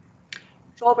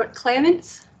 Robert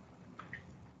Clements,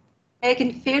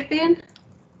 Megan Fairbairn,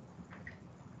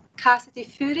 Cassidy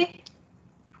Fury,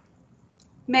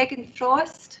 Megan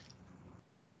Frost,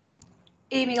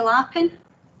 Amy Lappin,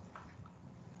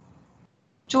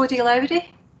 Jodie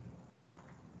Lowry,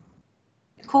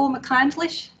 Nicole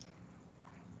McCandlish,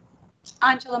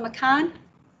 Angela McCann,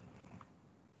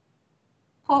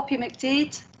 Poppy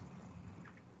McDade,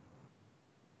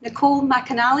 Nicole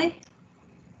McAnally,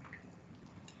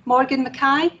 Morgan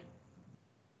Mackay,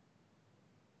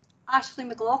 Ashley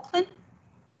McLaughlin,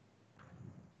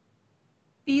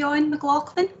 Fionn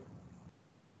McLaughlin,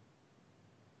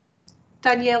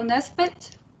 Danielle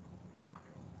Nisbet,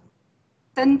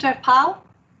 Cinder Powell,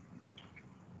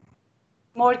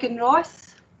 Morgan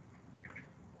Ross,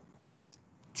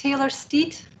 Taylor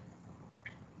Steed,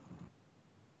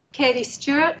 Kerry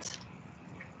Stewart,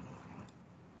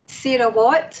 Sarah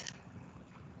Watt,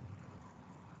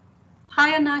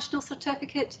 Higher National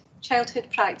Certificate Childhood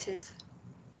Practice,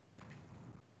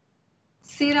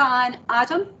 Sarah Ann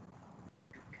Adam,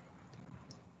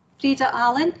 Frida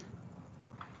Allen,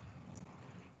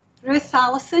 Ruth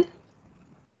Allison,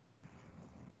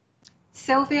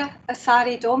 Sylvia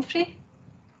Asari Domfrey,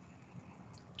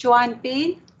 Joanne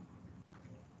Bain,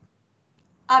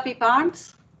 Abby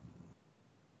Barnes,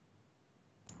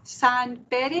 San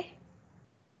Berry,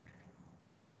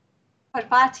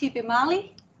 Parvati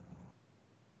Bimali,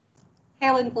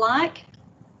 Helen Black,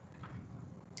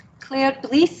 Claire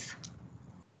Blease,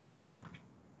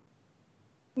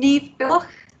 Niamh Bullock,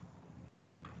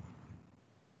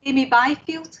 Amy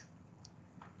Byfield,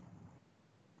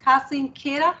 Kathleen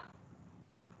Kera,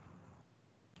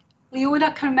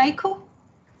 Leona Carmichael,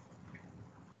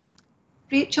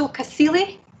 Rachel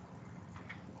Cassili,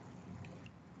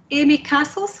 Amy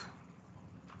Castles,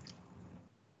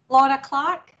 Laura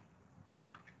Clark,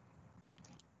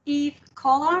 Eve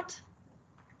Collard,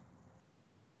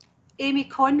 Amy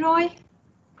Conroy,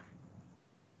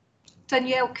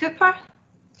 Danielle Cooper,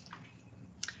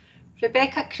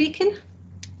 Rebecca Creakin,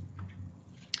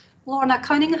 Lorna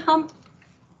Cunningham,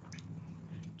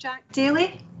 Jack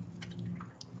Daly,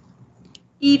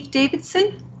 Eve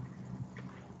Davidson,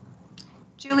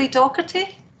 Julie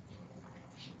Docherty,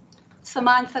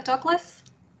 Samantha Douglas,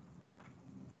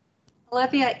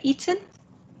 Olivia Eaton,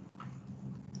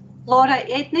 Laura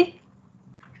Edney,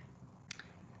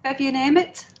 Vivian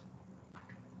Emmett,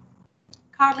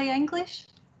 Carly English,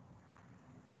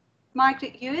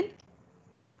 Margaret Ewan,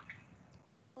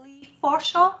 Lee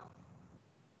Forshaw,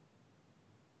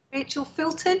 Rachel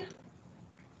Fulton,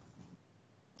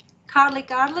 Carly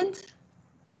Garland,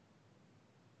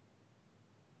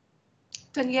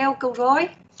 Danielle Gilroy,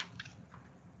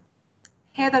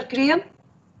 Heather Graham,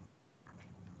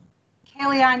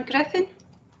 Kelly-Ann Griffin,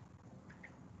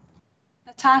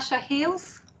 Natasha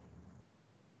Hales,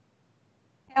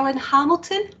 Helen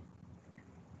Hamilton,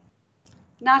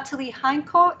 Natalie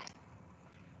Hancock,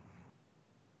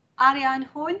 Ariane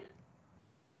Hone,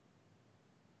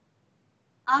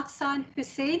 Afsan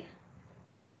Hussain,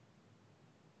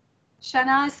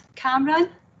 Shanaz Kamran,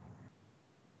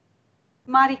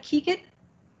 Mary Keegan,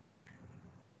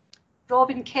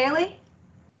 Robin Kelly,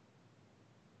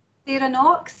 Sarah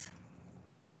Knox,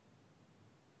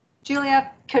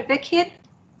 Julia Kervikian,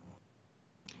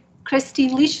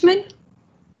 Christine Leishman,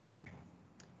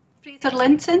 Fraser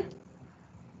Linton,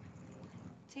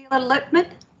 Taylor Lipman,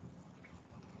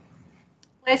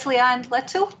 Leslie Ann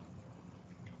Little,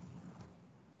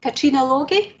 Katrina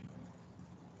Logie,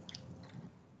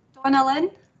 Donna Lynn,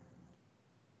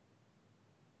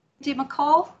 Andy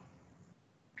McCall,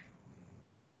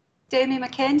 Demi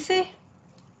McKenzie,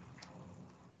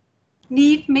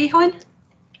 Niamh Mahon,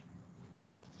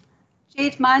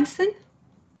 Jade Manson,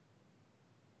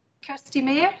 Kirsty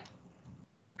Mayer,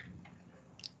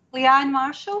 Leanne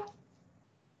Marshall,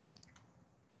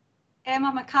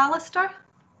 Emma McAllister,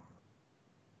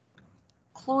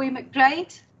 Chloe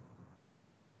McBride,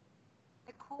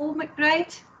 Nicole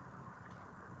McBride,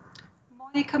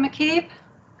 Monica McCabe,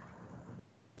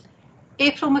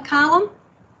 April McCallum,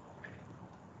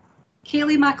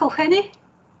 Kaylee McElhinney,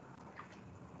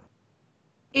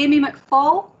 Amy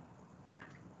McFall,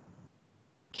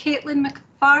 Caitlin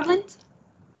McFarland,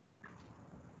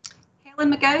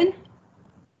 Helen McGowan,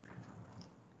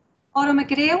 Ora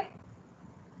McGrail,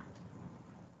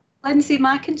 Lindsay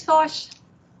McIntosh,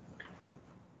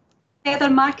 Heather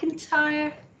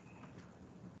McIntyre,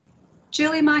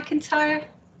 Julie McIntyre,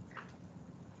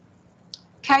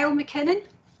 Kyle McKinnon,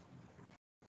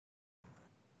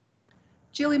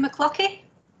 Julie McLuckie,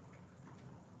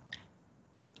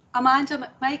 Amanda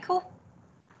McMichael,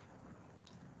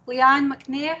 Leanne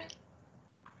McNair,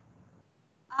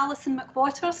 Alison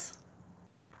McWaters,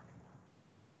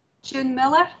 June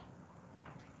Miller,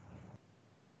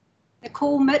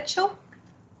 Nicole Mitchell,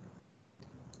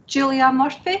 Julia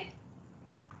Murphy,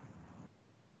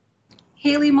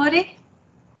 Hayley Murray,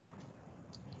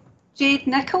 Jade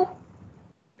Nichol,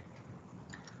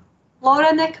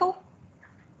 Laura Nichol,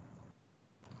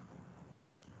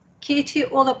 Katie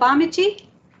Olabamiji,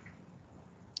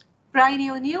 Bryony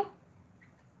O'Neill,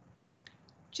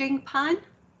 Jing Pan,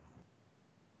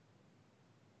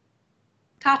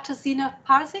 Katarzyna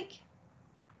Parzik,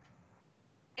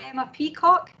 Emma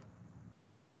Peacock,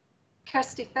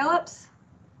 Kirsty Phillips,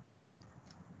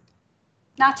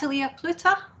 Natalia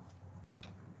Pluta,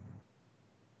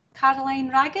 Caroline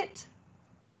Raggett,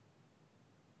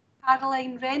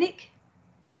 Caroline Rennick,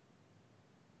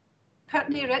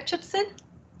 Courtney Richardson,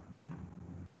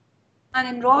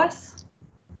 Annan Ross,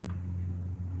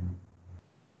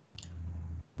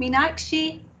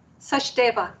 Meenakshi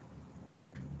Sachdeva,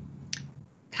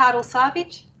 Carol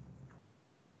Savage,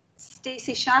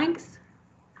 Stacey Shanks,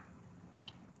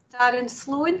 Darren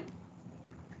Sloan,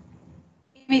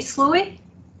 Amy Slowey,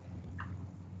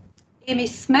 Amy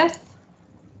Smith,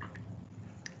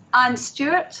 Anne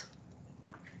Stewart,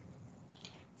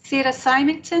 Sarah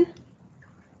Symington,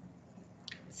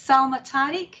 Salma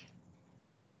Tariq,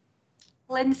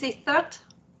 Lindsay Third,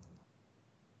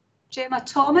 Gemma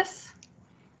Thomas,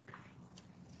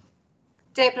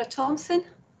 Deborah Thompson,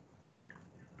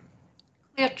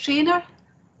 Claire Traynor,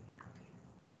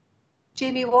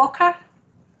 Jamie Walker,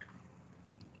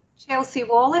 Chelsea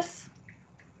Wallace,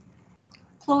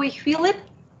 Chloe Whelan,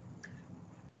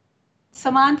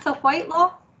 Samantha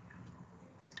Whitelaw,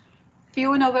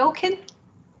 Fiona Wilkin,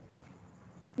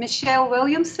 Michelle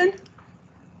Williamson,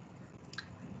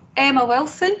 Emma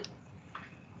Wilson,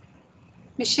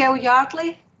 Michelle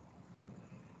Yardley,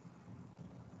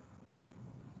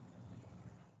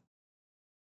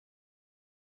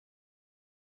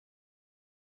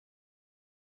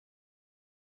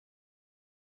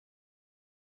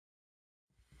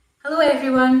 Hello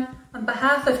everyone, on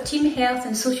behalf of Team Health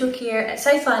and Social Care at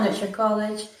South Lanarkshire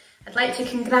College, I'd like to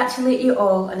congratulate you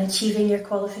all on achieving your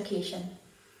qualification.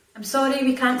 I'm sorry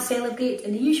we can't celebrate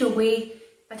in the usual way,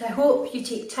 but I hope you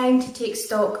take time to take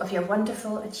stock of your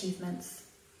wonderful achievements.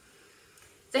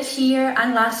 This year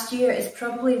and last year is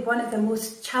probably one of the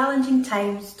most challenging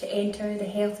times to enter the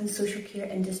health and social care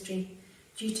industry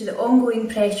due to the ongoing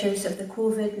pressures of the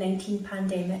COVID-19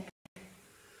 pandemic.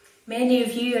 Many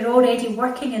of you are already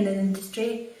working in the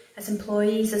industry as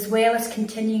employees, as well as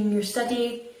continuing your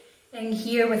study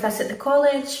here with us at the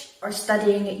college or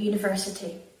studying at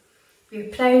university. We are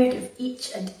proud of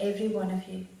each and every one of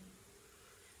you.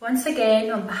 Once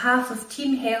again, on behalf of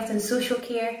Team Health and Social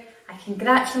Care, I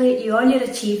congratulate you on your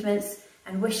achievements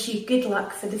and wish you good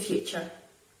luck for the future.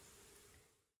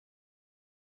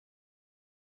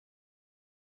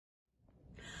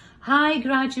 Hi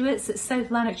graduates at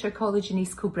South Lanarkshire College in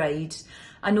East Kilbride.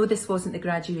 I know this wasn't the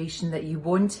graduation that you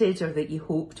wanted or that you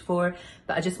hoped for,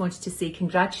 but I just wanted to say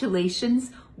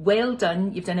congratulations, well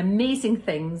done, you've done amazing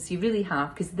things, you really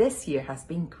have, because this year has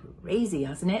been crazy,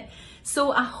 hasn't it?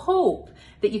 So I hope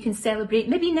that you can celebrate,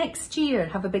 maybe next year,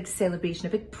 have a big celebration,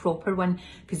 a big proper one,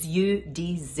 because you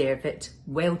deserve it.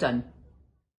 Well done.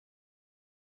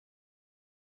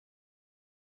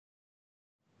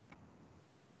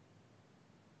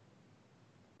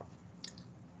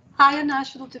 Higher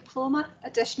National Diploma,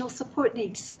 Additional Support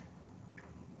Needs.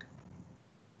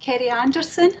 Kerry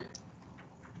Anderson,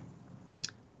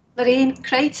 Lorraine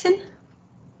Crichton,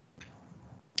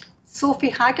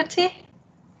 Sophie Haggerty,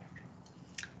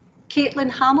 Caitlin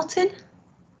Hamilton,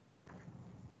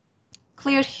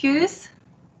 Claire Hughes,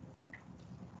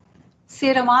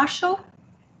 Sarah Marshall,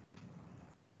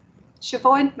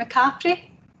 Siobhan McCaffrey,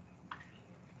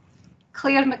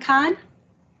 Claire McCann,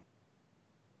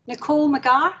 Nicole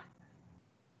McGarr,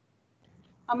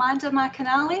 Amanda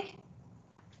McAnally,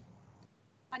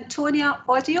 Antonia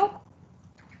Audio,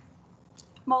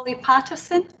 Molly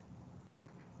Patterson,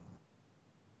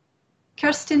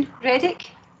 Kirsten Reddick,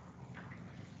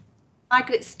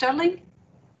 Margaret Stirling,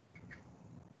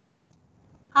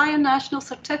 Higher National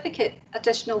Certificate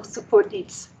Additional Support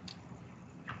Needs,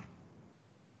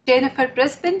 Jennifer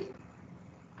Brisbane,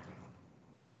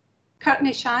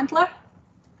 Courtney Chandler,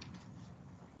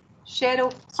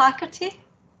 Cheryl Clackerty,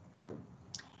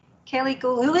 Kelly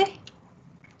Goluli,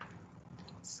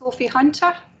 Sophie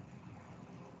Hunter,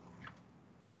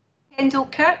 Kendall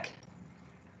Kirk,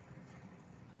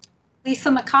 Lisa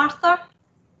MacArthur,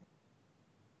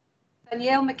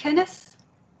 Danielle McInnes,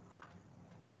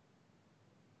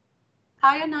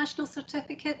 Higher National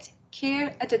Certificate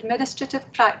Care and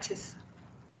Administrative Practice,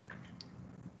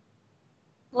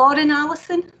 Lauren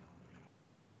Allison,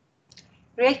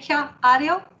 Rekha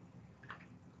Ariel,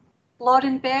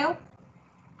 Lauren Bell,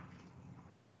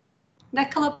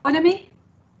 Nicola Bonamy,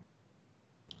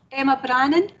 Emma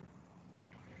Brannan,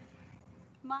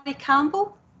 Mary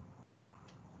Campbell,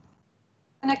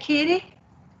 Anna Carey,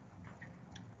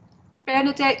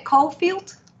 Bernadette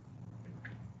Caulfield,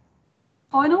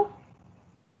 Connell,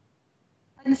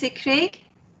 Lindsay Craig,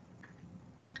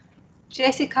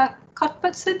 Jessica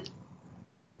Cuthbertson,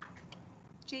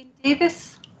 Jane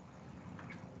Davis,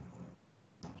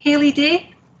 Hayley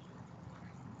Day,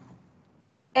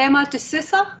 Emma De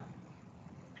Sousa,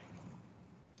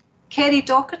 Kerry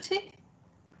Docherty,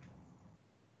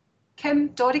 Kim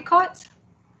Doricott,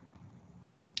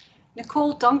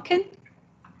 Nicole Duncan,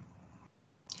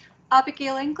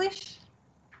 Abigail English,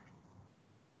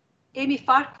 Amy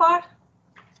Farquhar,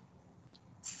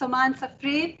 Samantha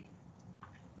Frame,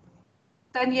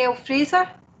 Danielle Fraser,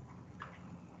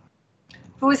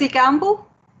 Rosie Gamble,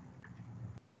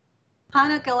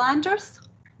 Hannah Gillanders,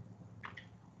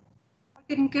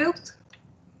 Morgan Gould,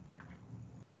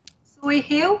 Zoe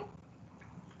Hale,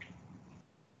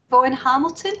 Vaughan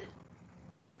Hamilton,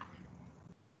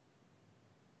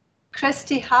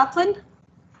 Christy Havlin,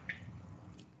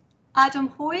 Adam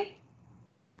Hoy,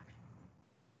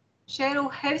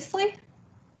 Cheryl Housley,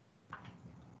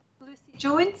 Lucy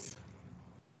Jones,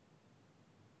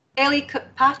 Ellie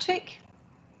Kirkpatrick,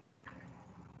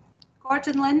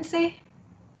 Gordon Lindsay,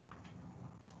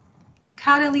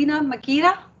 Carolina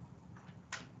Magira,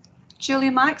 Julie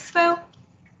Maxwell,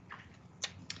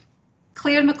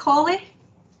 Claire McCauley,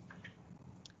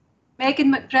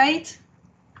 Megan McBride,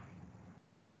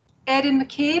 Erin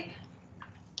McCabe,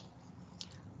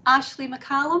 Ashley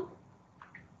McCallum,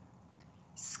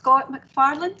 Scott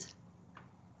McFarland,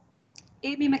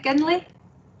 Amy McGinley,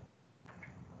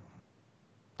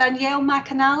 Danielle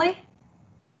McAnally,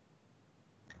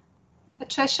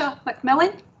 Patricia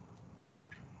McMillan,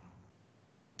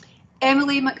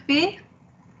 Emily McVeigh,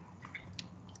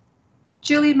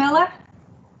 Julie Miller,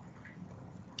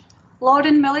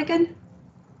 Lauren Milligan,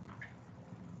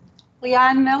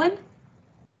 Leanne Millen,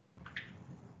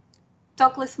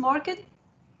 Douglas Morgan,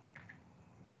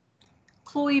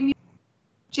 Chloe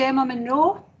Gemma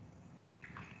Monroe,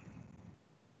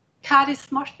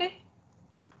 Caris Murphy,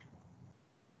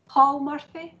 Paul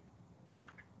Murphy,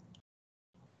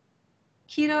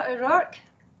 Kira O'Rourke,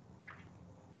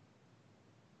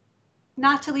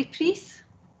 Natalie Priest,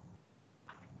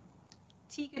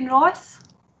 Tegan Ross,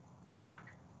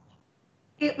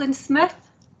 Caitlin Smith,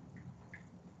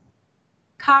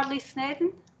 Carly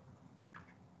Snedden,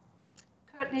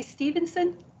 Courtney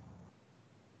Stevenson,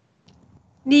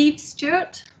 Neve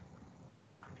Stewart,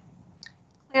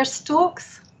 Claire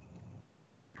Stokes,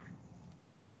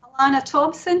 Alana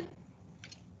Thompson,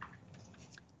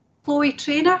 Chloe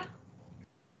Traynor,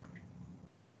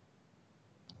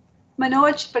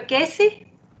 Manoj Bergesi,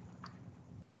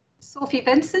 Sophie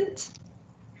Vincent,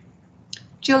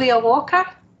 Julia Walker,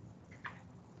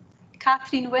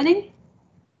 Catherine Winning,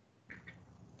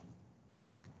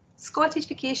 Scottish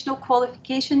Vocational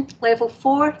Qualification Level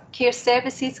 4 Care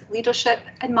Services Leadership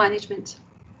and Management.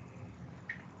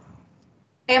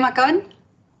 Emma Gunn,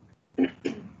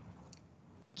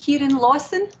 Kieran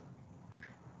Lawson,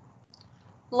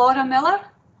 Laura Miller,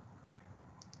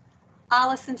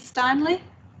 Alison Stanley,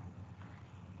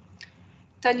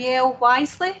 Danielle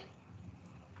Wisely,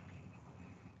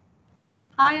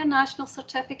 Higher National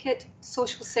Certificate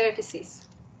Social Services,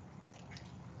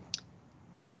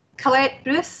 Colette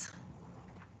Bruce,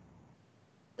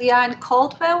 Leanne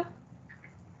Caldwell,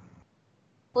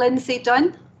 Lindsay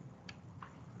Dunn,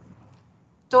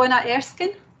 Donna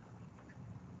Erskine,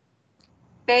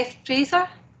 Beth Fraser,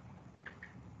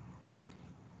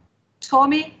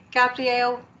 Tommy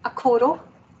Gabrielle Akoro,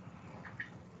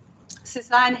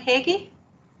 Suzanne Heggie,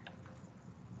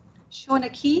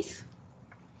 Shona Keys,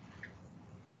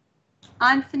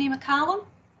 Anthony McCallum,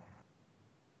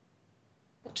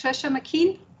 Patricia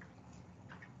McKean,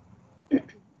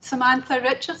 Samantha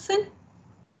Richardson,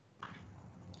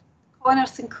 Connor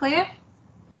Sinclair,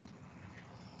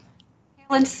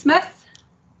 Helen Smith,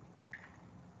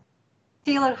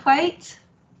 Taylor White,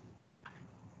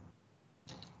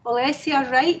 Alessia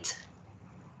Wright,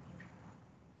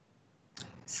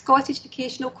 Scottish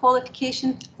Vocational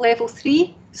Qualification Level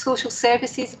 3, Social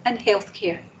Services and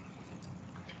Healthcare.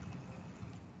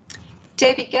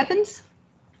 Debbie Gibbons,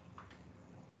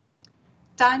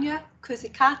 Dania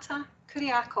Kuzikata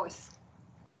Kuriakos,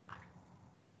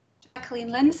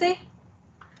 Jacqueline Lindsay,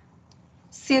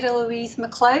 Sarah Louise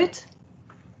McLeod,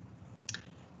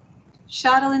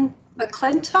 Sherilyn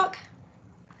McClintock,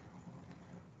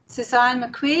 Suzanne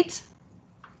McQuaid,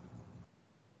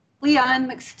 Leanne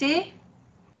McStay,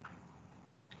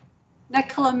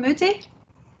 Nicola Moody,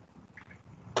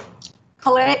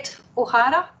 Colette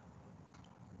O'Hara,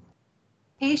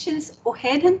 Patience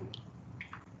O'Hennon,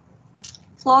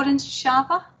 Florence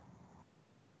Shava,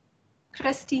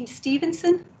 Christine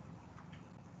Stevenson,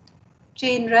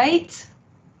 Jane Wright,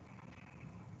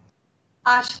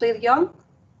 Ashley Young,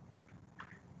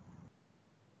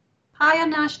 Higher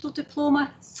National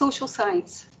Diploma Social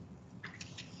Science,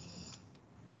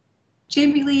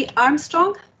 Jamie Lee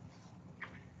Armstrong,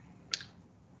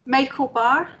 Michael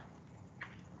Barr,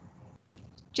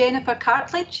 Jennifer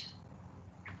Cartledge,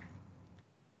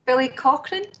 Billy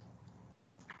Cochrane,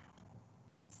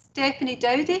 Stephanie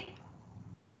Dowdy,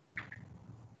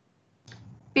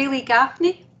 Bailey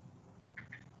Gaffney,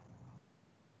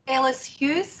 Ellis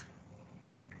Hughes,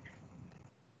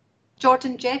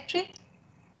 Jordan Jeffrey,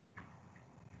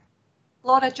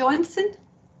 Laura Johnson,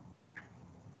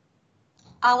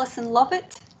 Alison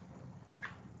Lovett,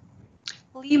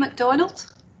 Lee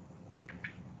MacDonald,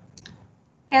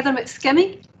 Heather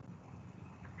McSkimming,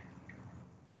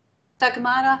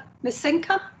 Dagmara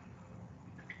Musinka,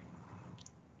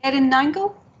 Erin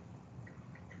Nangle,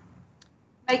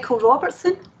 Michael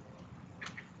Robertson,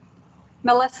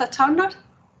 Melissa Turner,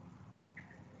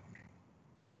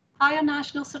 Higher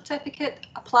National Certificate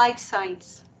Applied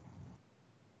Science,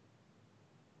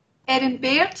 Erin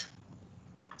Baird,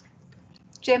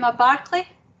 Gemma Barclay,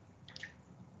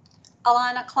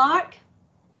 Alana Clark,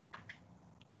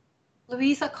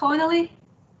 Louisa Connolly,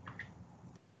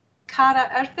 Cara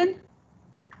Irvin,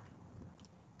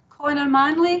 Connor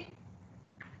Manley,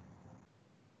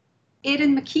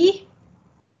 Erin McKee,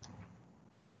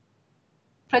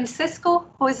 Francisco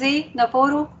Jose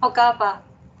Navarro Ogaba,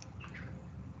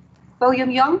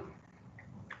 William Young,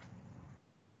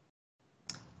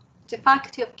 the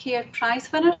Faculty of Care Prize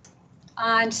winners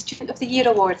and Student of the Year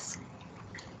awards.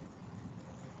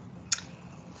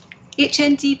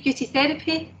 HND Beauty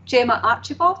Therapy, Gemma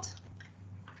Archibald.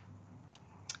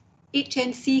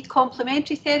 HNC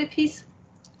Complementary Therapies,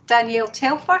 Danielle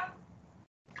Telfer.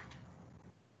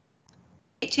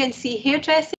 HNC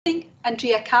Hairdressing,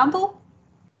 Andrea Campbell.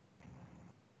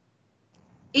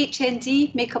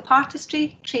 HND Makeup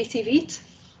Artistry, Tracy Reid.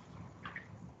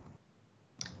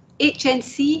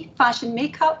 HNC Fashion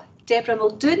Makeup, Deborah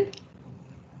Muldoon.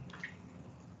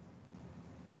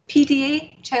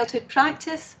 PDA Childhood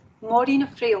Practice, Maureen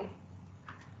Frail.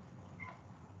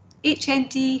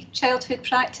 HND Childhood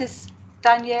Practice,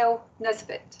 Danielle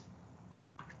Nisbet.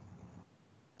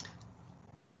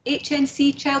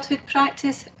 HNC Childhood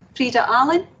Practice, Frida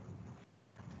Allen.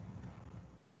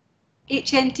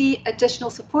 HND Additional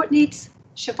Support Needs,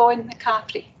 Siobhan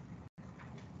McCaffrey.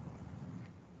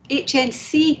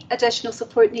 HNC Additional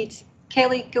Support Needs,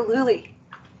 Kelly Gilhooly.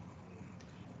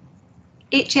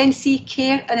 HNC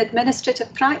Care and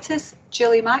Administrative Practice,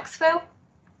 Julie Maxwell.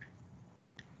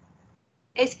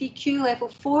 SVQ Level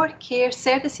 4 Care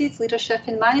Services, Leadership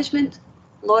and Management,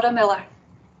 Laura Miller.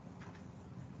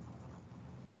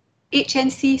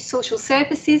 HNC Social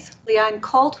Services, Leanne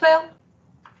Caldwell.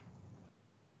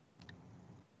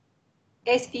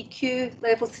 SVQ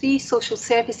Level 3 Social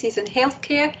Services and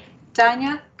Healthcare,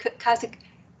 Dania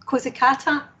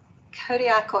Kozikata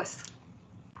Kyriakos.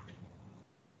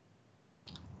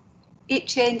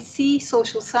 HNC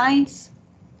Social Science,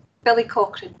 Billy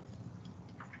Cochrane.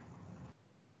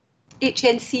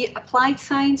 HNC Applied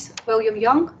Science, William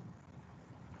Young.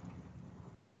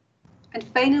 And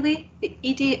finally, the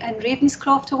Edie and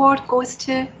Ravenscroft Award goes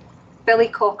to Billy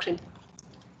Cochrane.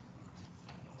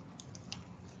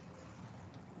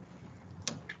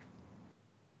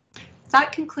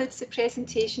 That concludes the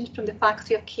presentation from the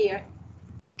Faculty of Care.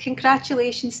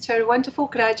 Congratulations to our wonderful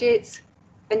graduates.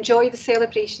 Enjoy the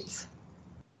celebrations.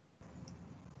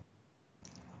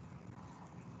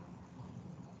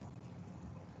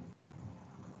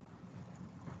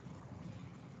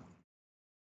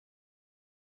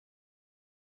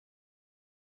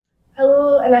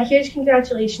 Hello, and a huge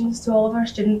congratulations to all of our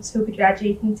students who will be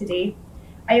graduating today.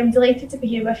 I am delighted to be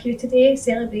here with you today,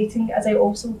 celebrating as I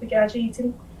also will be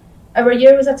graduating. Our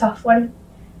year was a tough one.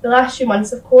 The last few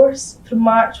months, of course, from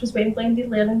March was when blended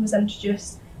learning was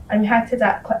introduced, and we had to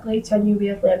adapt quickly to a new way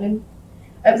of learning.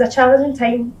 It was a challenging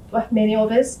time with many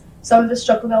of us, some of us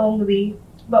struggling along the way,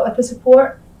 but with the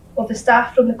support of the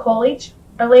staff from the college,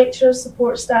 our lecturers,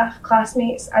 support staff,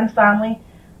 classmates and family,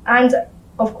 and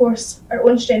of course our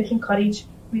own strength and courage,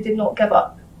 we did not give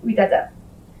up, we did it.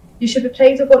 You should be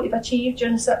proud of what you've achieved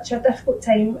during such a difficult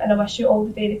time, and I wish you all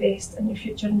the very best in your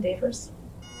future endeavours.